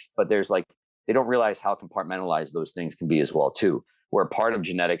 genetics, but there's like, they don't realize how compartmentalized those things can be as well too, where part of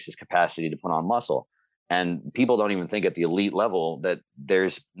genetics is capacity to put on muscle. And people don't even think at the elite level that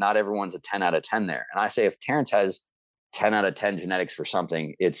there's not everyone's a 10 out of 10 there. And I say, if Terrence has 10 out of 10 genetics for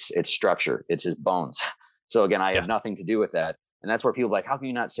something, it's structure, it's his bones. So again, I have nothing to do with that. And that's where people are like, how can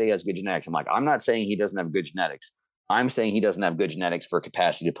you not say he has good genetics? I'm like, I'm not saying he doesn't have good genetics. I'm saying he doesn't have good genetics for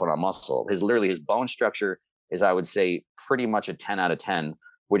capacity to put on muscle. His bone structure is, I would say, pretty much a 10 out of 10,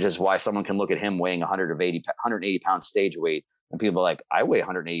 which is why someone can look at him weighing 180 pounds stage weight. And people are like, I weigh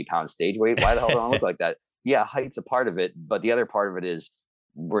 180 pounds stage weight. Why the hell do I look like that? Yeah, height's a part of it. But the other part of it is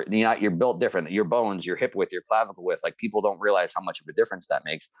you're built different. Your bones, your hip width, your clavicle width, like people don't realize how much of a difference that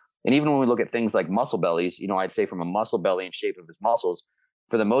makes. And even when we look at things like muscle bellies, I'd say from a muscle belly and shape of his muscles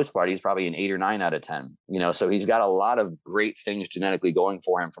for the most part, he's probably an 8 or 9 out of 10, so he's got a lot of great things genetically going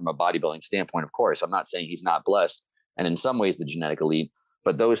for him from a bodybuilding standpoint. Of course, I'm not saying he's not blessed, and in some ways the genetic elite,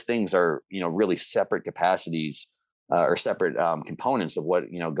 but those things are, really separate capacities or separate components of what,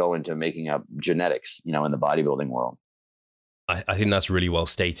 go into making up genetics, in the bodybuilding world. I think that's really well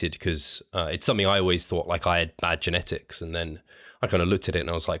stated, because it's something I always thought, like, I had bad genetics, and then I kind of looked at it and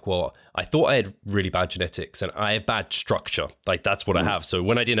I was like, well, I thought I had really bad genetics and I have bad structure. Like, that's what I have. So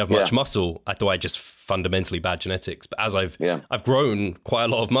when I didn't have much muscle, I thought I just fundamentally bad genetics. But as I've grown quite a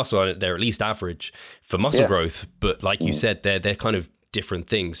lot of muscle, they're at least average for muscle growth. But like you said, they're kind of different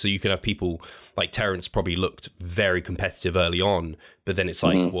things. So you can have people like Terence probably looked very competitive early on, but then it's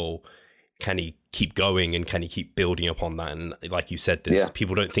like, well, can he keep going and can he keep building upon that? And like you said,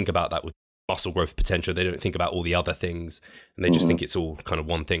 people don't think about that with muscle growth potential. They don't think about all the other things, and they just think it's all kind of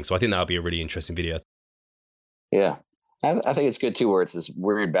one thing. So I think that would be a really interesting video. Yeah. I think it's good too, where it's this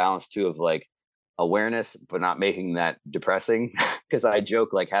weird balance too of like awareness, but not making that depressing. Because I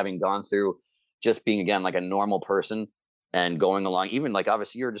joke, like, having gone through just being, again, like a normal person and going along, even like,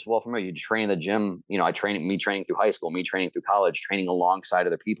 obviously you're just well familiar, you train in the gym, I training through high school, me training through college, training alongside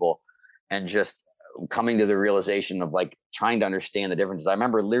other people, and just coming to the realization of like trying to understand the differences. I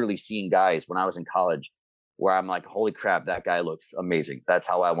remember literally seeing guys when I was in college where I'm like, holy crap, that guy looks amazing. That's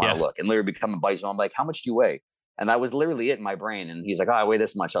how I want to look. And literally become a buddy. I'm like, how much do you weigh? And that was literally it in my brain. And he's like, oh, I weigh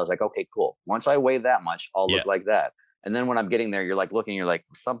this much. I was like, okay, cool. Once I weigh that much, I'll look like that. And then when I'm getting there, you're like looking, you're like,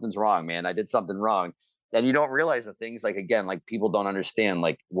 something's wrong, man. I did something wrong. And you don't realize the things, like, again, like, people don't understand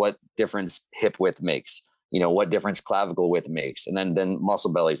like what difference hip width makes, what difference clavicle width makes, and then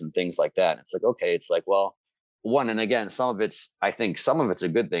muscle bellies and things like that. It's like, okay, it's like, well, and again, I think some of it's a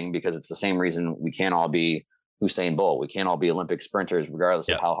good thing, because it's the same reason we can't all be Usain Bolt. We can't all be Olympic sprinters, regardless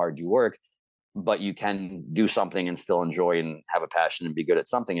of how hard you work, but you can do something and still enjoy and have a passion and be good at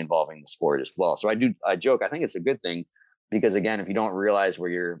something involving the sport as well. So I joke, I think it's a good thing, because again, if you don't realize where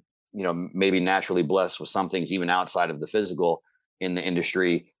you're, maybe naturally blessed with some things, even outside of the physical in the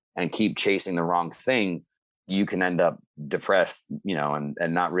industry, and keep chasing the wrong thing, you can end up depressed, and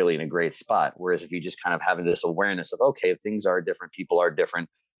not really in a great spot. Whereas if you just kind of have this awareness of, okay, things are different, people are different,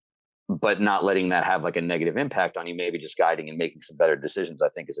 but not letting that have like a negative impact on you, maybe just guiding and making some better decisions, I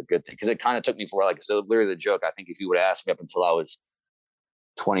think is a good thing. Because it kind of took me so literally the joke, I think if you would ask me up until I was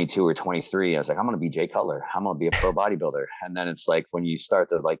 22 or 23, I was like, I'm going to be Jay Cutler. I'm going to be a pro bodybuilder. And then it's like, when you start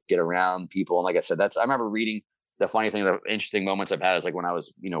to like get around people, and like I said, I remember reading, the funny thing, the interesting moments I've had is like when I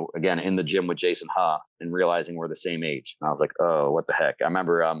was, again, in the gym with Jason Ha and realizing we're the same age. And I was like, oh, what the heck? I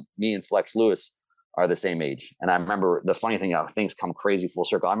remember me and Flex Lewis are the same age. And I remember the funny thing, things come crazy full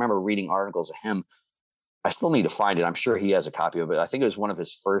circle. I remember reading articles of him. I still need to find it. I'm sure he has a copy of it. I think it was one of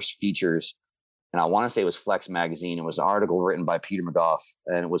his first features. And I want to say it was Flex Magazine. It was an article written by Peter McGough.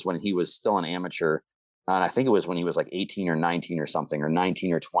 And it was when he was still an amateur. And I think it was when he was like 18 or 19 or something, or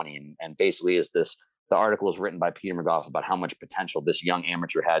 19 or 20. And basically the article is written by Peter McGough about how much potential this young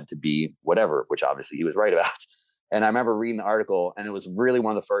amateur had to be whatever, which obviously he was right about. And I remember reading the article, and it was really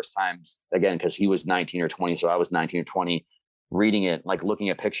one of the first times, again, because he was 19 or 20. So I was 19 or 20, reading it, like looking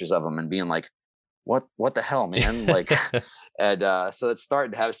at pictures of him and being like, what the hell, man? Like, and so it's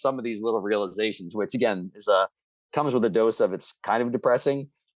starting to have some of these little realizations, which again comes with a dose of, it's kind of depressing,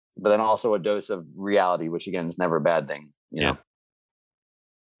 but then also a dose of reality, which again is never a bad thing, you know?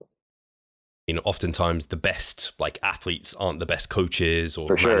 Oftentimes the best like athletes aren't the best coaches or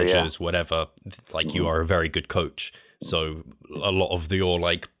managers, whatever. Like, you are a very good coach. So a lot of your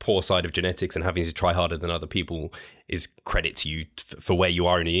like poor side of genetics and having to try harder than other people is credit to you for where you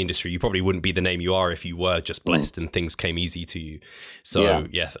are in the industry. You probably wouldn't be the name you are if you were just blessed and things came easy to you. So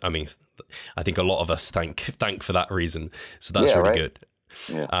I mean, I think a lot of us thank for that reason. So that's really good.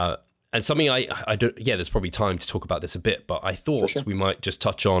 Yeah. And something I don't, there's probably time to talk about this a bit, but I thought we might just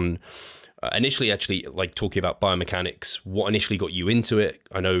touch on initially, actually, like talking about biomechanics, what initially got you into it.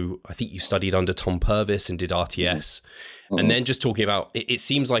 I think you studied under Tom Purvis and did RTS. And then just talking about, it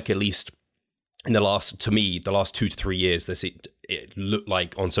seems like at least in the last 2 to 3 years, it looked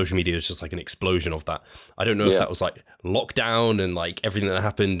like on social media, it's just like an explosion of that. I don't know if that was like lockdown and like everything that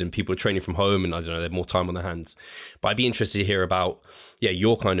happened and people are training from home and I don't know, they have more time on their hands. But I'd be interested to hear about,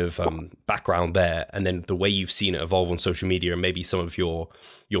 your kind of background there, and then the way you've seen it evolve on social media, and maybe some of your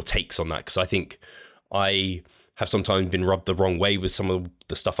takes on that. Because I think I have sometimes been rubbed the wrong way with some of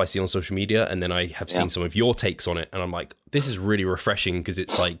the stuff I see on social media, and then I have seen some of your takes on it, and I'm like, this is really refreshing, because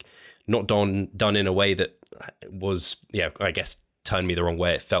it's like not done in a way that was, I guess, turned me the wrong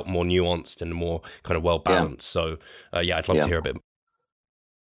way. It felt more nuanced and more kind of well balanced. So I'd love to hear a bit.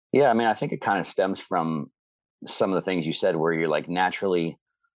 Yeah, I mean, I think it kind of stems from some of the things you said, where you're like naturally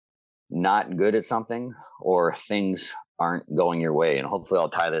not good at something or things aren't going your way. And hopefully I'll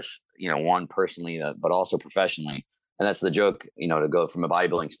tie this, one personally, but also professionally. And that's the joke, to go from a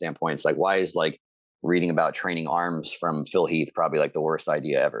bodybuilding standpoint. It's like, why is like reading about training arms from Phil Heath probably like the worst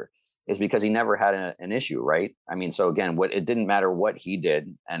idea ever? Is because he never had an issue, right? I mean, so again, it didn't matter what he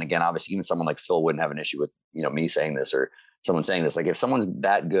did. And again, obviously, even someone like Phil wouldn't have an issue with, me saying this or someone saying this. Like if someone's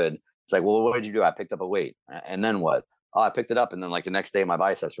that good, it's like, well, what did you do? I picked up a weight. And then what? Oh, I picked it up. And then like the next day, my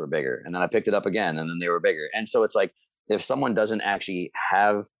biceps were bigger. And then I picked it up again. And then they were bigger. And so it's like, if someone doesn't actually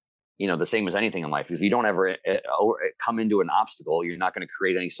have, the same as anything in life, if you don't ever come into an obstacle, you're not going to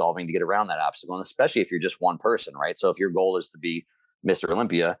create any solving to get around that obstacle. And especially if you're just one person, right? So if your goal is to be Mr.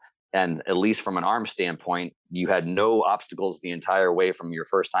 Olympia, and at least from an arm standpoint, you had no obstacles the entire way from your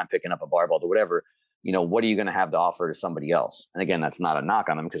first time picking up a barbell to whatever, what are you going to have to offer to somebody else? And again, that's not a knock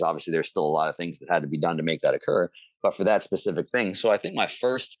on them because obviously there's still a lot of things that had to be done to make that occur. But for that specific thing. So I think my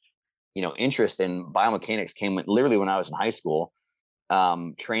first, interest in biomechanics came literally when I was in high school,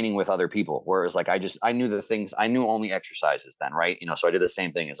 training with other people, where it was like, I knew the things, I knew only exercises then, right? So I did the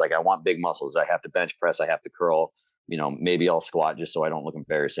same thing. It's like, I want big muscles. I have to bench press. I have to curl, maybe I'll squat just so I don't look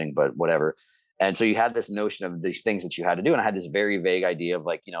embarrassing, but whatever. And so you had this notion of these things that you had to do. And I had this very vague idea of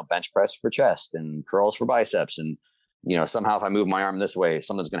like, bench press for chest and curls for biceps. And, somehow if I move my arm this way,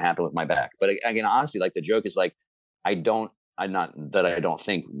 something's going to happen with my back. But again, honestly, like the joke is like, I don't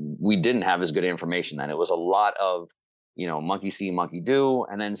think we didn't have as good information then. It was a lot of, monkey see, monkey do,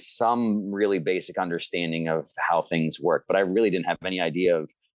 and then some really basic understanding of how things work. But I really didn't have any idea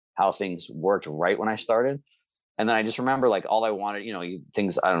of how things worked right when I started. And then I just remember like all I wanted,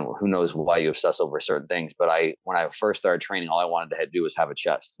 things, I don't know, who knows why you obsess over certain things, but when I first started training, all I wanted to do was have a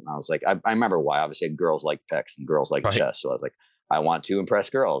chest. And I was like, I remember why. Obviously girls like pecs and girls like chest. So I was like, I want to impress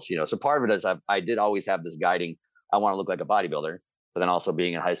girls, so part of it is I did always have this guiding, I want to look like a bodybuilder, but then also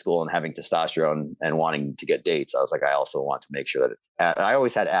being in high school and having testosterone and wanting to get dates. I was like, I also want to make sure that I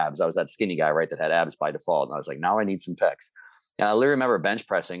always had abs. I was that skinny guy, right? That had abs by default. And I was like, now I need some pecs. And I literally remember bench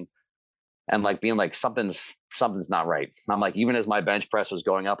pressing and like being like, something's not right. I'm like, even as my bench press was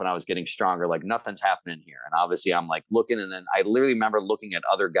going up and I was getting stronger, like nothing's happening here. And obviously I'm like looking, and then I literally remember looking at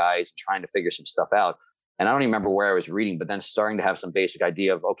other guys trying to figure some stuff out. And I don't even remember where I was reading, but then starting to have some basic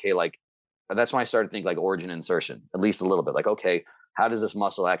idea of, okay, like, that's when I started to think like origin insertion, at least a little bit. Like, okay, how does this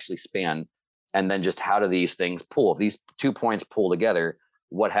muscle actually span? And then just how do these things pull? If these 2 points pull together,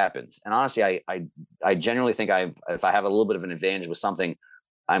 what happens? And honestly, I generally think if I have a little bit of an advantage with something,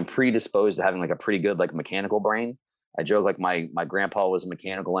 I'm predisposed to having like a pretty good like mechanical brain. I joke like my grandpa was a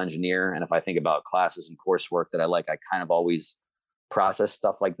mechanical engineer, and if I think about classes and coursework that I like, I kind of always process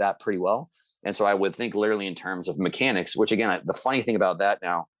stuff like that pretty well. And so I would think literally in terms of mechanics, which again, the funny thing about that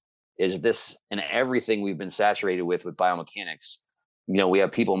now is this, and everything we've been saturated with biomechanics. We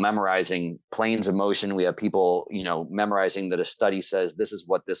have people memorizing planes of motion. We have people, memorizing that a study says this is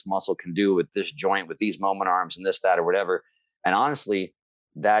what this muscle can do with this joint, with these moment arms and this, that, or whatever. And honestly,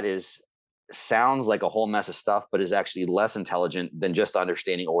 that sounds like a whole mess of stuff, but is actually less intelligent than just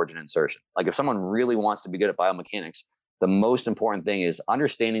understanding origin insertion. Like if someone really wants to be good at biomechanics, the most important thing is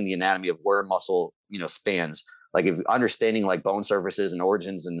understanding the anatomy of where muscle, spans. Like if understanding like bone surfaces and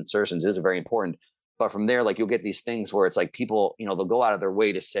origins and insertions is very important. But from there, like you'll get these things where it's like people, they'll go out of their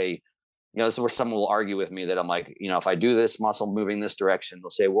way to say, this is where someone will argue with me that I'm like, if I do this muscle moving this direction, they'll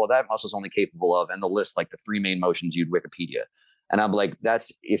say, well, that muscle's only capable of, and they'll list like the 3 main motions you'd Wikipedia. And I'm like,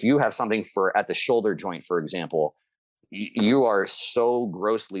 if you have something at the shoulder joint, for example, you are so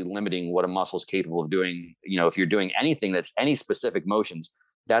grossly limiting what a muscle is capable of doing. If you're doing anything that's any specific motions,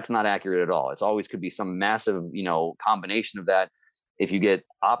 that's not accurate at all. It's always could be some massive, combination of that. If you get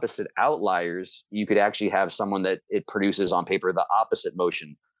opposite outliers, you could actually have someone that it produces on paper the opposite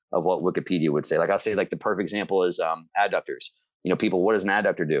motion of what Wikipedia would say. Like I'll say, like the perfect example is adductors. People, what does an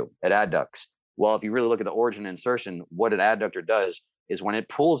adductor do? It adducts. Well, if you really look at the origin insertion, what an adductor does is when it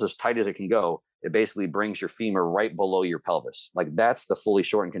pulls as tight as it can go, it basically brings your femur right below your pelvis. Like that's the fully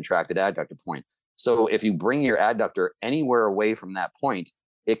shortened contracted adductor point. So if you bring your adductor anywhere away from that point,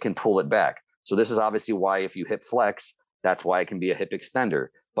 it can pull it back. So this is obviously why if you hip flex, that's why it can be a hip extender.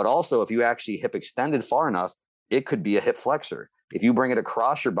 But also if you actually hip extended far enough, it could be a hip flexor. If you bring it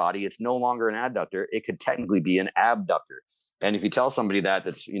across your body, it's no longer an adductor. It could technically be an abductor. And if you tell somebody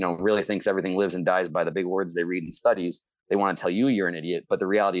that's, really thinks everything lives and dies by the big words they read in studies, they want to tell you you're an idiot. But the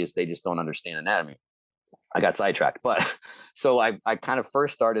reality is they just don't understand anatomy. I got sidetracked. But so I kind of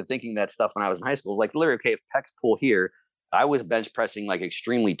first started thinking that stuff when I was in high school, like literally, okay, if pecs pull here, I was bench pressing like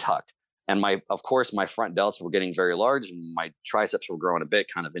extremely tucked. And of course, my front delts were getting very large and my triceps were growing a bit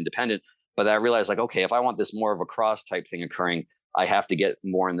kind of independent. But I realized like, okay, if I want this more of a cross type thing occurring, I have to get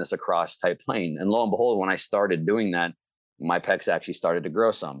more in this across type plane. And lo and behold, when I started doing that, my pecs actually started to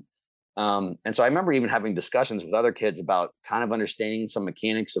grow some. And so I remember even having discussions with other kids about kind of understanding some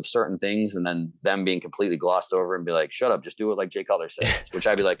mechanics of certain things, and then them being completely glossed over and be like, shut up, just do it like Jay Cutler says, which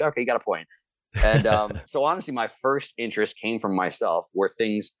I'd be like, okay, you got a point. And so honestly, my first interest came from myself, where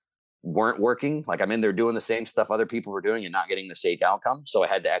things weren't working. Like I'm in there doing the same stuff other people were doing and not getting the same outcome. So I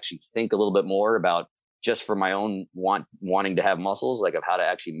had to actually think a little bit more about, just for my own wanting to have muscles, like of how to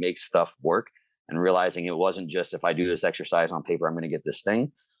actually make stuff work, and realizing it wasn't just, if I do this exercise on paper, I'm going to get this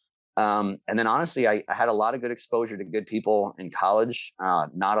thing. And then honestly, I had a lot of good exposure to good people in college.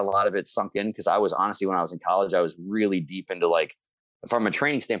 Not a lot of it sunk in, because I was honestly, when I was in college, I was really deep into, like, from a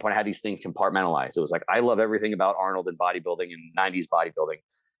training standpoint, I had these things compartmentalized. It was like, I love everything about Arnold and bodybuilding and 90s bodybuilding.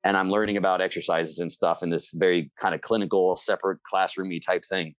 And I'm learning about exercises and stuff in this very kind of clinical, separate classroomy type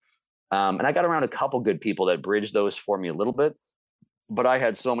thing. And I got around a couple good people that bridged those for me a little bit, but I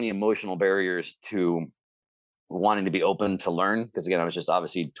had so many emotional barriers to wanting to be open to learn. Because again, I was just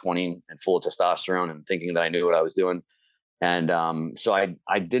obviously 20 and full of testosterone and thinking that I knew what I was doing. And so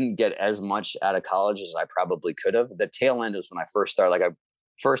I didn't get as much out of college as I probably could have. The tail end was when I first started, like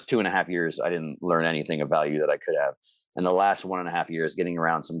first 2.5 years, I didn't learn anything of value that I could have. And the last 1.5 years, getting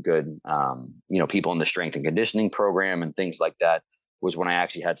around some good, people in the strength and conditioning program and things like that, was when I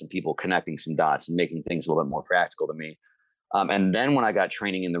actually had some people connecting some dots and making things a little bit more practical to me. And then when I got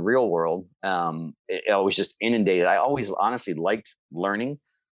training in the real world, I was just inundated. I always honestly liked learning.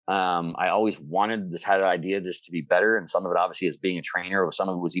 I always wanted this, had an idea just to be better. And some of it obviously is being a trainer, or some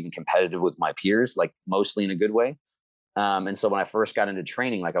of it was even competitive with my peers, like mostly in a good way. And so when I first got into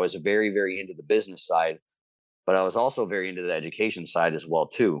training, like I was very, very into the business side, but I was also very into the education side as well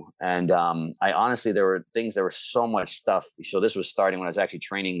too. And I honestly, there were so much stuff. So this was starting when I was actually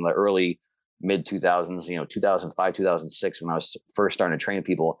training the early mid 2000s, 2005, 2006, when I was first starting to train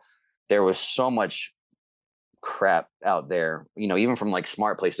people. There was so much crap out there, even from like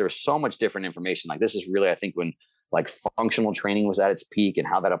Smart Place. There was so much different information. Like this is really, I think, when like functional training was at its peak, and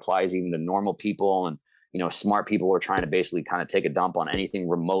how that applies even to normal people. And, smart people were trying to basically kind of take a dump on anything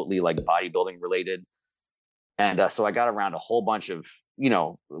remotely like bodybuilding related. And so I got around a whole bunch of,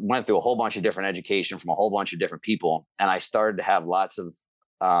 went through a whole bunch of different education from a whole bunch of different people. And I started to have lots of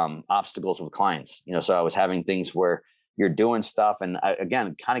obstacles with clients, so I was having things where you're doing stuff. And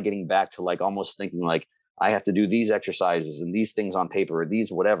again, kind of getting back to like almost thinking like, I have to do these exercises and these things on paper, or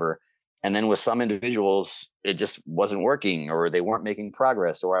these whatever. And then with some individuals, it just wasn't working, or they weren't making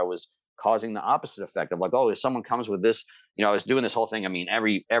progress, or I was causing the opposite effect of like, oh, if someone comes with this, I was doing this whole thing. I mean,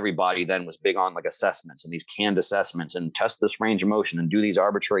 everybody then was big on like assessments and these canned assessments, and test this range of motion and do these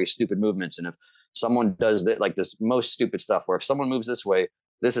arbitrary stupid movements. And if someone does that, like this most stupid stuff, where if someone moves this way,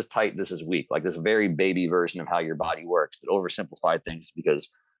 this is tight, this is weak, like this very baby version of how your body works that oversimplified things,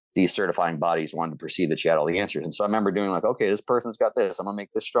 because these certifying bodies wanted to perceive that you had all the answers. And so I remember doing like, okay, this person's got this, I'm gonna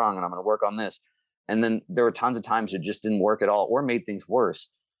make this strong and I'm gonna work on this. And then there were tons of times it just didn't work at all, or made things worse.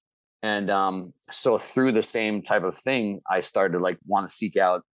 And so through the same type of thing, I started to like want to seek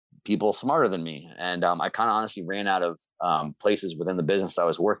out people smarter than me. And I kind of honestly ran out of places within the business I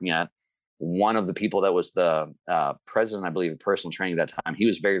was working at. One of the people that was the president, I believe, of personal training at that time, he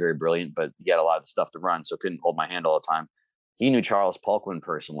was very, very brilliant, but he had a lot of stuff to run, so couldn't hold my hand all the time. He knew Charles Poliquin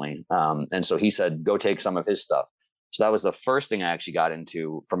personally. And so he said, go take some of his stuff. So that was the first thing I actually got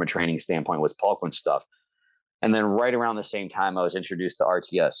into from a training standpoint, was Poliquin stuff. And then right around the same time, I was introduced to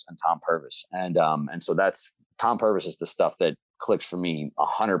RTS and Tom Purvis. And so that's, Tom Purvis is the stuff that clicked for me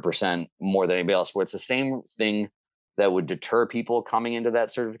 100% more than anybody else, where it's the same thing that would deter people coming into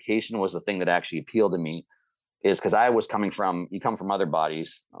that certification was the thing that actually appealed to me, is because I was you come from other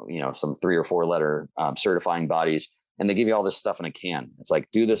bodies, some 3 or 4 letter certifying bodies, and they give you all this stuff in a can. It's like,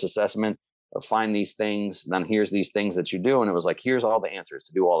 do this assessment, find these things, then here's these things that you do. And it was like, here's all the answers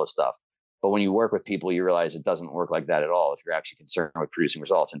to do all this stuff. But when you work with people, you realize it doesn't work like that at all if you're actually concerned with producing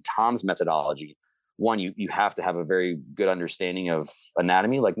results. And Tom's methodology, one, you have to have a very good understanding of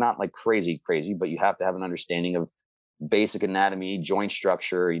anatomy, like not like crazy, but you have to have an understanding of basic anatomy, joint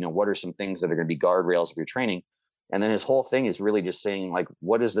structure, what are some things that are going to be guardrails of your training. And then his whole thing is really just saying, like,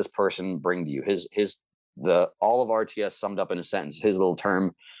 what does this person bring to you? All of RTS summed up in a sentence. His little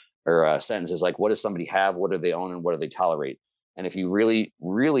term or sentence is like, what does somebody have? What do they own? And what do they tolerate? And if you really,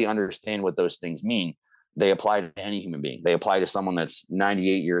 really understand what those things mean, they apply to any human being. They apply to someone that's 98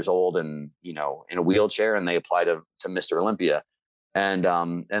 years old and, in a wheelchair, and they apply to Mr. Olympia. And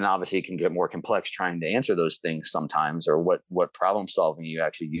obviously it can get more complex trying to answer those things sometimes, or what problem solving you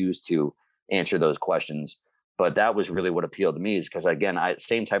actually use to answer those questions. But that was really what appealed to me, is because, again,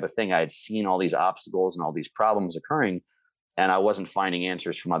 same type of thing. I had seen all these obstacles and all these problems occurring. and I wasn't finding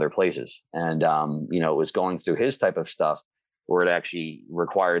answers from other places. And, it was going through his type of stuff where it actually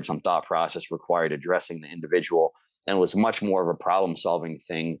required some thought process, required addressing the individual, and was much more of a problem solving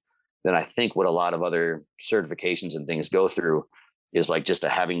thing than I think what a lot of other certifications and things go through, is like just a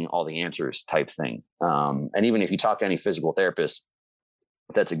having all the answers type thing. And even if you talk to any physical therapist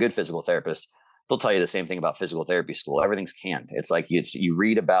that's a good physical therapist, they'll tell you the same thing about physical therapy school. Everything's canned. It's like you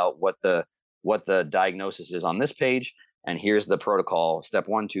read about what the diagnosis is on this page, and here's the protocol, step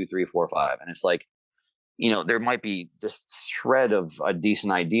 1, 2, 3, 4, 5. And it's like, there might be this shred of a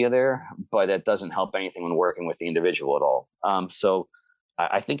decent idea there, but it doesn't help anything when working with the individual at all. So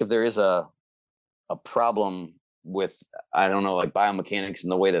I think if there is a problem with, I don't know, like biomechanics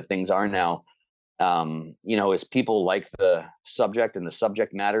and the way that things are now, is people like the subject and the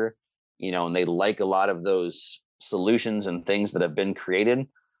subject matter, and they like a lot of those solutions and things that have been created,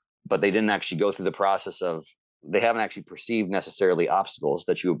 but they didn't actually go through the process of, they haven't actually perceived necessarily obstacles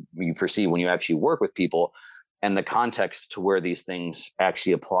that you perceive when you actually work with people, and the context to where these things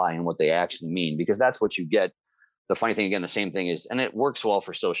actually apply and what they actually mean, because that's what you get. The funny thing, again, the same thing is, and it works well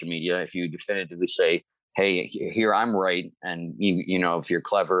for social media. If you definitively say, hey, here I'm right, and if you're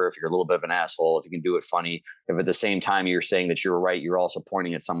clever, if you're a little bit of an asshole, if you can do it funny, if at the same time you're saying that you're right, you're also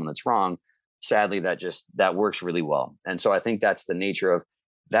pointing at someone that's wrong. Sadly, that works really well. And so I think that's the nature of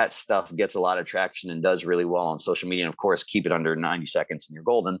that stuff. Gets a lot of traction and does really well on social media. And of course, keep it under 90 seconds and you're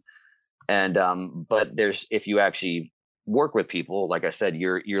golden. And but if you actually work with people, like I said,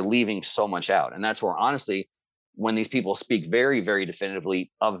 you're leaving so much out. And that's where, honestly, when these people speak very, very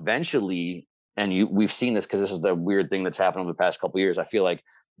definitively, eventually, and we've seen this because this is the weird thing that's happened over the past couple of years. I feel like,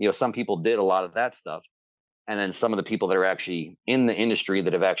 some people did a lot of that stuff. And then some of the people that are actually in the industry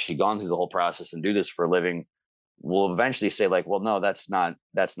that have actually gone through the whole process and do this for a living will eventually say, like, well, no, that's not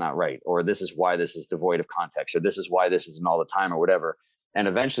right. Or this is why this is devoid of context, or this is why this isn't all the time, or whatever. And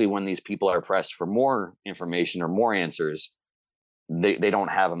eventually when these people are pressed for more information or more answers, they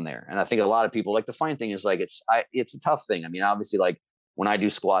don't have them there. And I think a lot of people, like, the funny thing is, like, it's a tough thing. I mean, obviously, like, when I do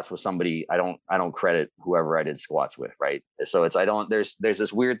squats with somebody, I don't credit whoever I did squats with. Right. So there's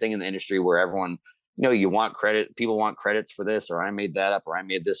this weird thing in the industry where everyone, you want credit. People want credits for this, or I made that up, or I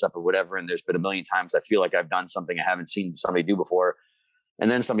made this up, or whatever. And there's been a million times I feel like I've done something I haven't seen somebody do before, and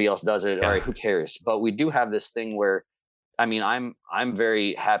then somebody else does it. Yeah. All right, who cares? But we do have this thing where, I mean, I'm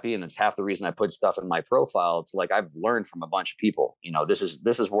very happy, and it's half the reason I put stuff in my profile. It's like, I've learned from a bunch of people. This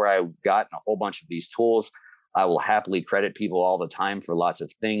is where I've gotten a whole bunch of these tools. I will happily credit people all the time for lots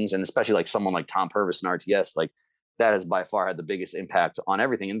of things, and especially like someone like Tom Purvis and RTS, like, that has by far had the biggest impact on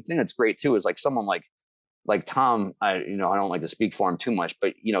everything. And the thing that's great too is, like, someone like Tom, I don't like to speak for him too much,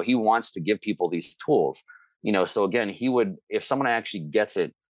 but he wants to give people these tools. So again, he would, if someone actually gets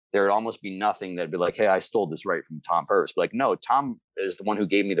it, there would almost be nothing that'd be like, hey, I stole this right from Tom Purvis. But like, no, Tom is the one who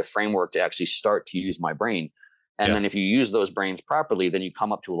gave me the framework to actually start to use my brain. And then if you use those brains properly, then you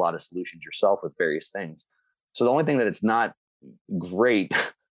come up to a lot of solutions yourself with various things. So the only thing that it's not great,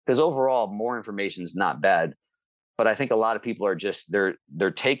 because overall more information is not bad, but I think a lot of people are just,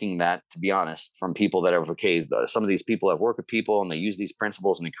 they're taking that, to be honest, from people that are, okay, some of these people have worked with people and they use these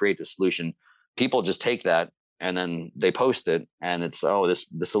principles and they create the solution. People just take that and then they post it, and it's,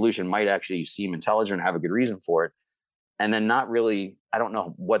 the solution might actually seem intelligent and have a good reason for it. And then not really, I don't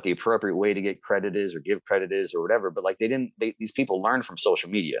know what the appropriate way to get credit is or give credit is or whatever, but like these people learn from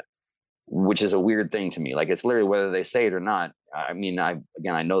social media, which is a weird thing to me. Like, it's literally whether they say it or not. I mean, I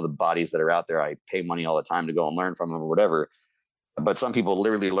know the bodies that are out there, I pay money all the time to go and learn from them or whatever. But some people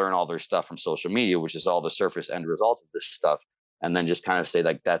literally learn all their stuff from social media, which is all the surface end result of this stuff. And then just kind of say,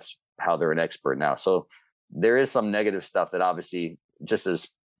 like, that's how they're an expert now. So there is some negative stuff that obviously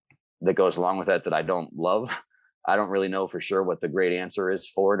that goes along with that I don't love. I don't really know for sure what the great answer is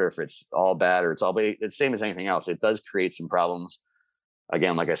for it, or if it's all bad or it's all, but it's the same as anything else. It does create some problems.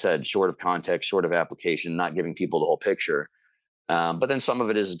 Again, like I said, short of context, short of application, not giving people the whole picture. But then some of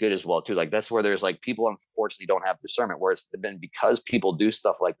it is good as well too. Like, that's where there's, like, people unfortunately don't have discernment, where it's been, because people do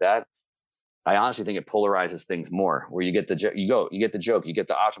stuff like that. I honestly think it polarizes things more, where you get the joke, you get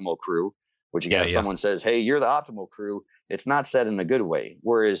the optimal crew, which again, if someone says, hey, you're the optimal crew, it's not said in a good way.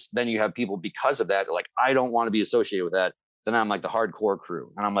 Whereas then you have people, because of that, like, I don't want to be associated with that. Then I'm like the hardcore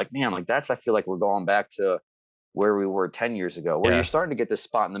crew. And I'm like, man, like, I feel like we're going back to where we were 10 years ago, where you're starting to get this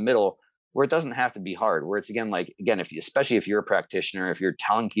spot in the middle where it doesn't have to be hard, where it's, especially if you're a practitioner, if you're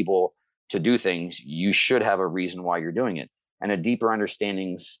telling people to do things, you should have a reason why you're doing it. And a deeper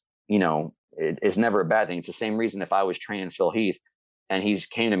understanding's, it is never a bad thing. It's the same reason if I was training Phil Heath and he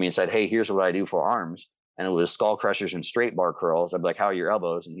came to me and said, hey, here's what I do for arms, and it was skull crushers and straight bar curls, I'd be like, how are your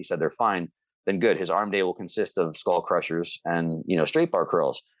elbows? And he said, they're fine. then good. His arm day will consist of skull crushers and, straight bar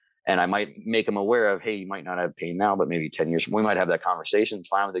curls. And I might make him aware of, hey, you might not have pain now, but maybe 10 years, we might have that conversation,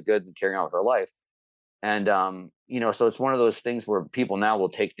 fine with it, good, and carrying on with our life. And, so it's one of those things where people now will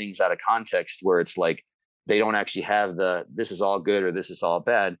take things out of context where it's like, they don't actually have this is all good or this is all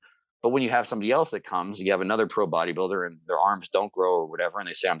bad. But when you have somebody else that comes, you have another pro bodybuilder and their arms don't grow or whatever, and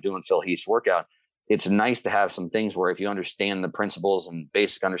they say, I'm doing Phil Heath's workout. It's nice to have some things where if you understand the principles and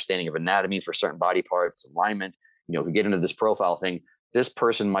basic understanding of anatomy for certain body parts, alignment, if we get into this profile thing, this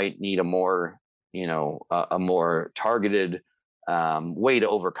person might need a more, a more targeted way to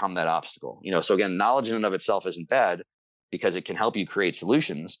overcome that obstacle. So again, knowledge in and of itself isn't bad because it can help you create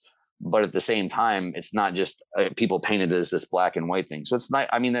solutions. But at the same time, it's not just people painted as this black and white thing. So it's not,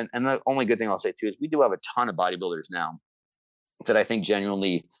 and the only good thing I'll say too is we do have a ton of bodybuilders now that I think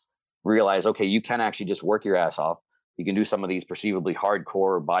genuinely realize, okay, you can actually just work your ass off. You can do some of these perceivably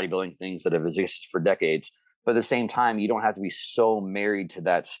hardcore bodybuilding things that have existed for decades. But at the same time, you don't have to be so married to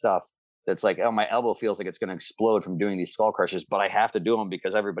that stuff that's like, oh, my elbow feels like it's going to explode from doing these skull crushes, but I have to do them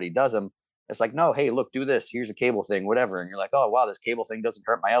because everybody does them. It's like, no, hey, look, do this. Here's a cable thing, whatever. And you're like, oh, wow, this cable thing doesn't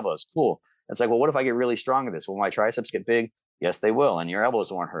hurt my elbows. Cool. It's like, well, what if I get really strong at this? Will my triceps get big? Yes, they will. And your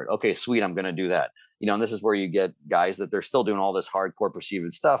elbows won't hurt. Okay, sweet. I'm going to do that. And this is where you get guys that they're still doing all this hardcore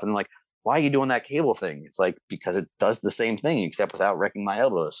perceived stuff. And like, why are you doing that cable thing? It's like, because it does the same thing, except without wrecking my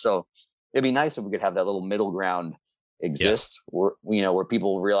elbows. So it'd be nice if we could have that little middle ground exist where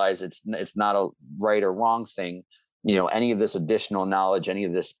people realize it's not a right or wrong thing. Any of this additional knowledge, any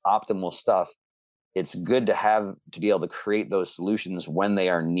of this optimal stuff, it's good to be able to create those solutions when they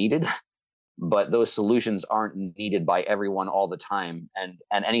are needed, but those solutions aren't needed by everyone all the time. And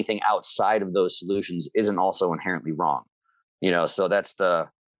anything outside of those solutions isn't also inherently wrong, so that's the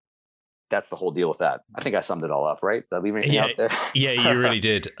whole deal with that. I think I summed it all up, right? Did I leave anything out there? Yeah, you really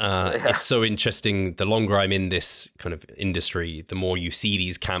did. It's so interesting. The longer I'm in this kind of industry, the more you see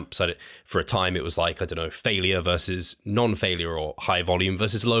these camps. For a time, it was like, I don't know, failure versus non-failure or high volume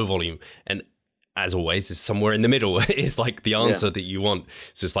versus low volume. And as always, is somewhere in the middle is like the answer that you want.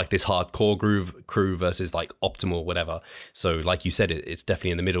 So it's like this hardcore crew versus like optimal, whatever. So like you said, it's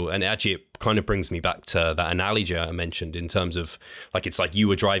definitely in the middle. And actually it kind of brings me back to that analogy I mentioned in terms of like, it's like you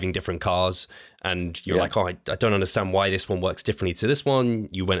were driving different cars and you're like, oh, I don't understand why this one works differently to this one.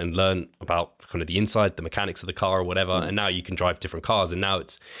 You went and learned about kind of the inside, the mechanics of the car or whatever. And now you can drive different cars. And now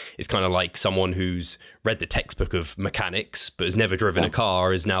it's kind of like someone who's read the textbook of mechanics, but has never driven a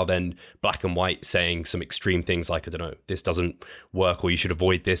car is now then black and white saying some extreme things like, I don't know, this doesn't work or you should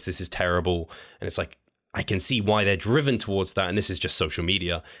avoid this. This is terrible. And it's like, I can see why they're driven towards that. And this is just social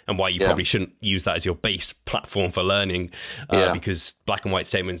media and why you probably shouldn't use that as your base platform for learning because black and white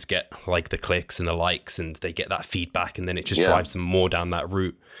statements get like the clicks and the likes and they get that feedback and then it just drives them more down that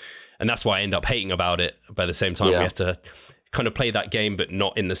route. And that's why I end up hating about it. But at the same time, we have to kind of play that game, but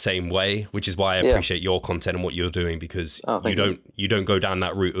not in the same way, which is why I appreciate your content and what you're doing because you don't go down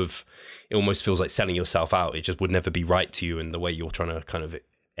that route of, it almost feels like selling yourself out. It just would never be right to you in the way you're trying to kind of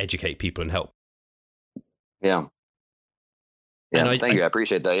educate people and help. Yeah. Thank you. I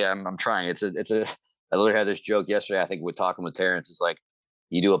appreciate that. Yeah, I'm trying. I literally had this joke yesterday. I think we're talking with Terrence. It's like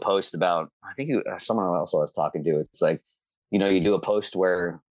you do a post about, I think someone else I was talking to. It's like, you do a post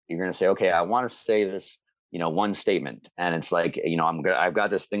where you're going to say, okay, I want to say this, one statement. And it's like, I've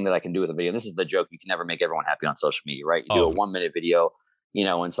got this thing that I can do with a video. And this is the joke. You can never make everyone happy on social media, right? You do a 1 minute video,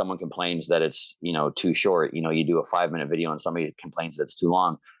 when someone complains that it's, too short, you do a 5 minute video and somebody complains that it's too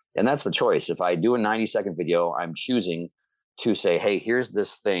long. And that's the choice. If I do a 90-second video, I'm choosing to say, hey, here's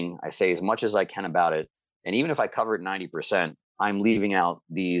this thing. I say as much as I can about it. And even if I cover it 90%, I'm leaving out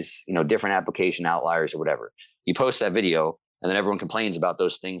these, different application outliers or whatever. You post that video and then everyone complains about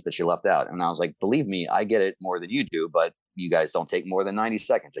those things that you left out. And I was like, believe me, I get it more than you do, but you guys don't take more than 90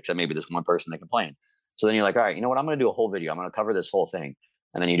 seconds, except maybe this one person that complained. So then you're like, all right, you know what? I'm going to do a whole video. I'm going to cover this whole thing.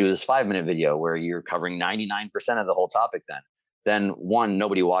 And then you do this 5 minute video where you're covering 99% of the whole topic then one,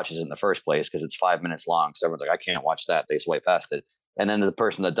 nobody watches it in the first place because it's 5 minutes long. So everyone's like, I can't watch that. They swipe past it. And then the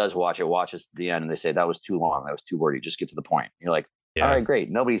person that does watch it watches to the end and they say, that was too long. That was too wordy. Just get to the point. And you're like, all right, great.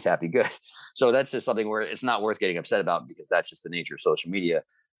 Nobody's happy. Good. So that's just something where it's not worth getting upset about because that's just the nature of social media.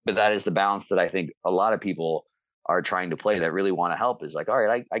 But that is the balance that I think a lot of people are trying to play that really want to help is like, all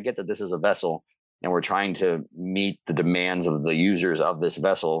right, I get that this is a vessel and we're trying to meet the demands of the users of this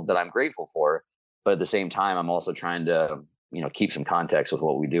vessel that I'm grateful for. But at the same time, I'm also trying to, keep some context with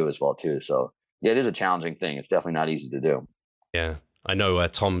what we do as well too. So yeah, it is a challenging thing. It's definitely not easy to do. Yeah. I know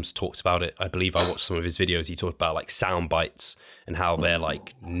Tom's talked about it. I believe I watched some of his videos. He talked about like sound bites and how they're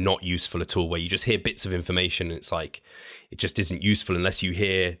like not useful at all, where you just hear bits of information. And it's like, it just isn't useful unless you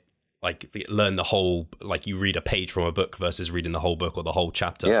hear learn the whole, like you read a page from a book versus reading the whole book or the whole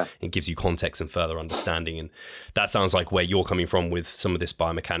chapter. Yeah. It gives you context and further understanding. And that sounds like where you're coming from with some of this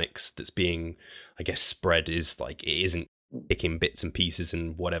biomechanics that's being, I guess, spread, is like, it isn't picking bits and pieces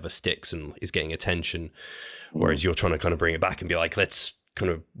and whatever sticks and is getting attention. Whereas you're trying to kind of bring it back and be like, let's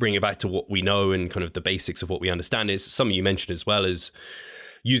kind of bring it back to what we know and kind of the basics of what we understand. Is something you mentioned as well as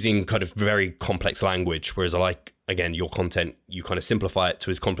using kind of very complex language, whereas I like, again, your content, you kind of simplify it to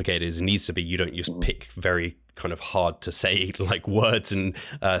as complicated as it needs to be. You don't just pick very kind of hard to say like words and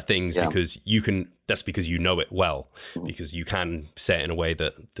things, because that's because you know it well, because you can say it in a way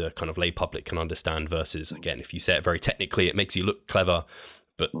that the kind of lay public can understand, versus, again, if you say it very technically, it makes you look clever,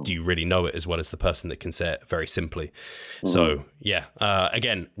 but do you really know it as well as the person that can say it very simply? So yeah,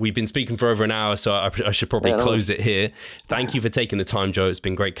 again, we've been speaking for over an hour, so I should probably close it here. Thank you for taking the time, Joe. It's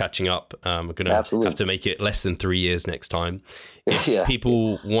been great catching up. We're going to have to make it less than 3 years next time. If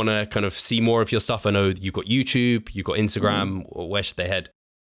people want to kind of see more of your stuff, I know you've got YouTube, you've got Instagram, where should they head?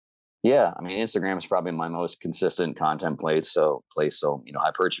 Yeah, I mean, Instagram is probably my most consistent content place. So,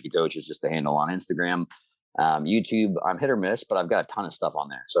 Hypertrophy Coach is just the handle on Instagram. YouTube, I'm hit or miss, but I've got a ton of stuff on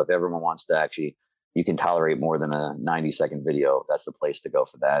there. So if everyone wants to you can tolerate more than a 90-second video, that's the place to go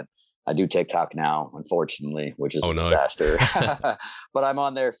for that. I do TikTok now, unfortunately, which is a disaster, but I'm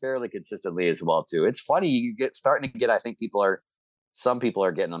on there fairly consistently as well too. It's funny, you starting to get, I think some people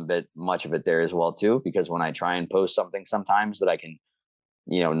are getting a bit much of it there as well too, because when I try and post something sometimes that I can,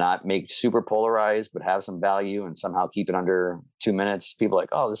 not make super polarized, but have some value and somehow keep it under 2 minutes, people are like,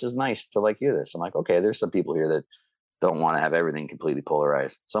 oh, this is nice to hear this. I'm like, okay, there's some people here that don't want to have everything completely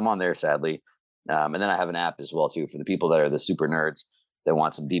polarized. So I'm on there, sadly. And then I have an app as well too, for the people that are the super nerds that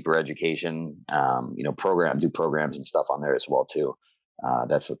want some deeper education, do programs and stuff on there as well too.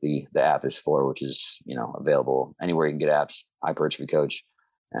 That's what the app is for, which is, available anywhere you can get apps, Hypertrophy Coach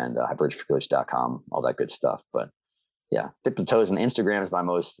and hypertrophycoach.com, all that good stuff. But yeah, dip the toes, and Instagram is my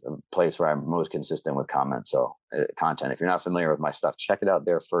place where I'm most consistent with content. If you're not familiar with my stuff, check it out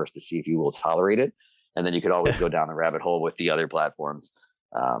there first to see if you will tolerate it. And then you could always go down the rabbit hole with the other platforms,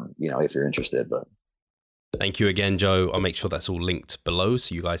 if you're interested. But thank you again, Joe. I'll make sure that's all linked below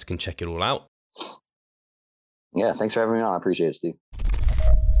so you guys can check it all out. Yeah, thanks for having me on. I appreciate it, Steve.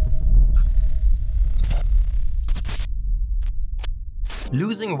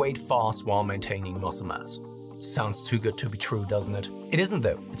 Losing weight fast while maintaining muscle mass. Sounds too good to be true, doesn't it? It isn't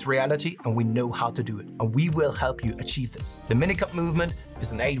though. It's reality, and we know how to do it, and we will help you achieve this. The Minicut Movement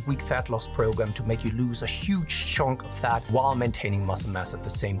is an 8-week fat loss program to make you lose a huge chunk of fat while maintaining muscle mass at the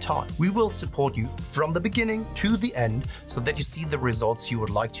same time. We will support you from the beginning to the end so that you see the results you would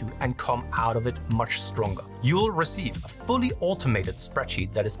like to and come out of it much stronger. You'll receive a fully automated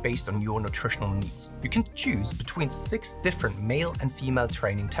spreadsheet that is based on your nutritional needs. You can choose between 6 different male and female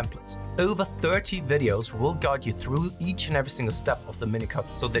training templates. Over 30 videos will guide you through each and every single step of the Minicut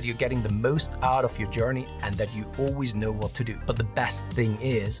so that you're getting the most out of your journey and that you always know what to do. But the best thing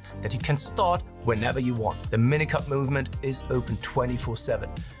is that you can start whenever you want. The Minicut Movement is open 24/7.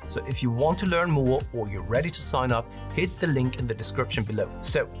 So if you want to learn more or you're ready to sign up, hit the link in the description below.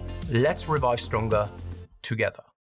 So let's revive stronger together.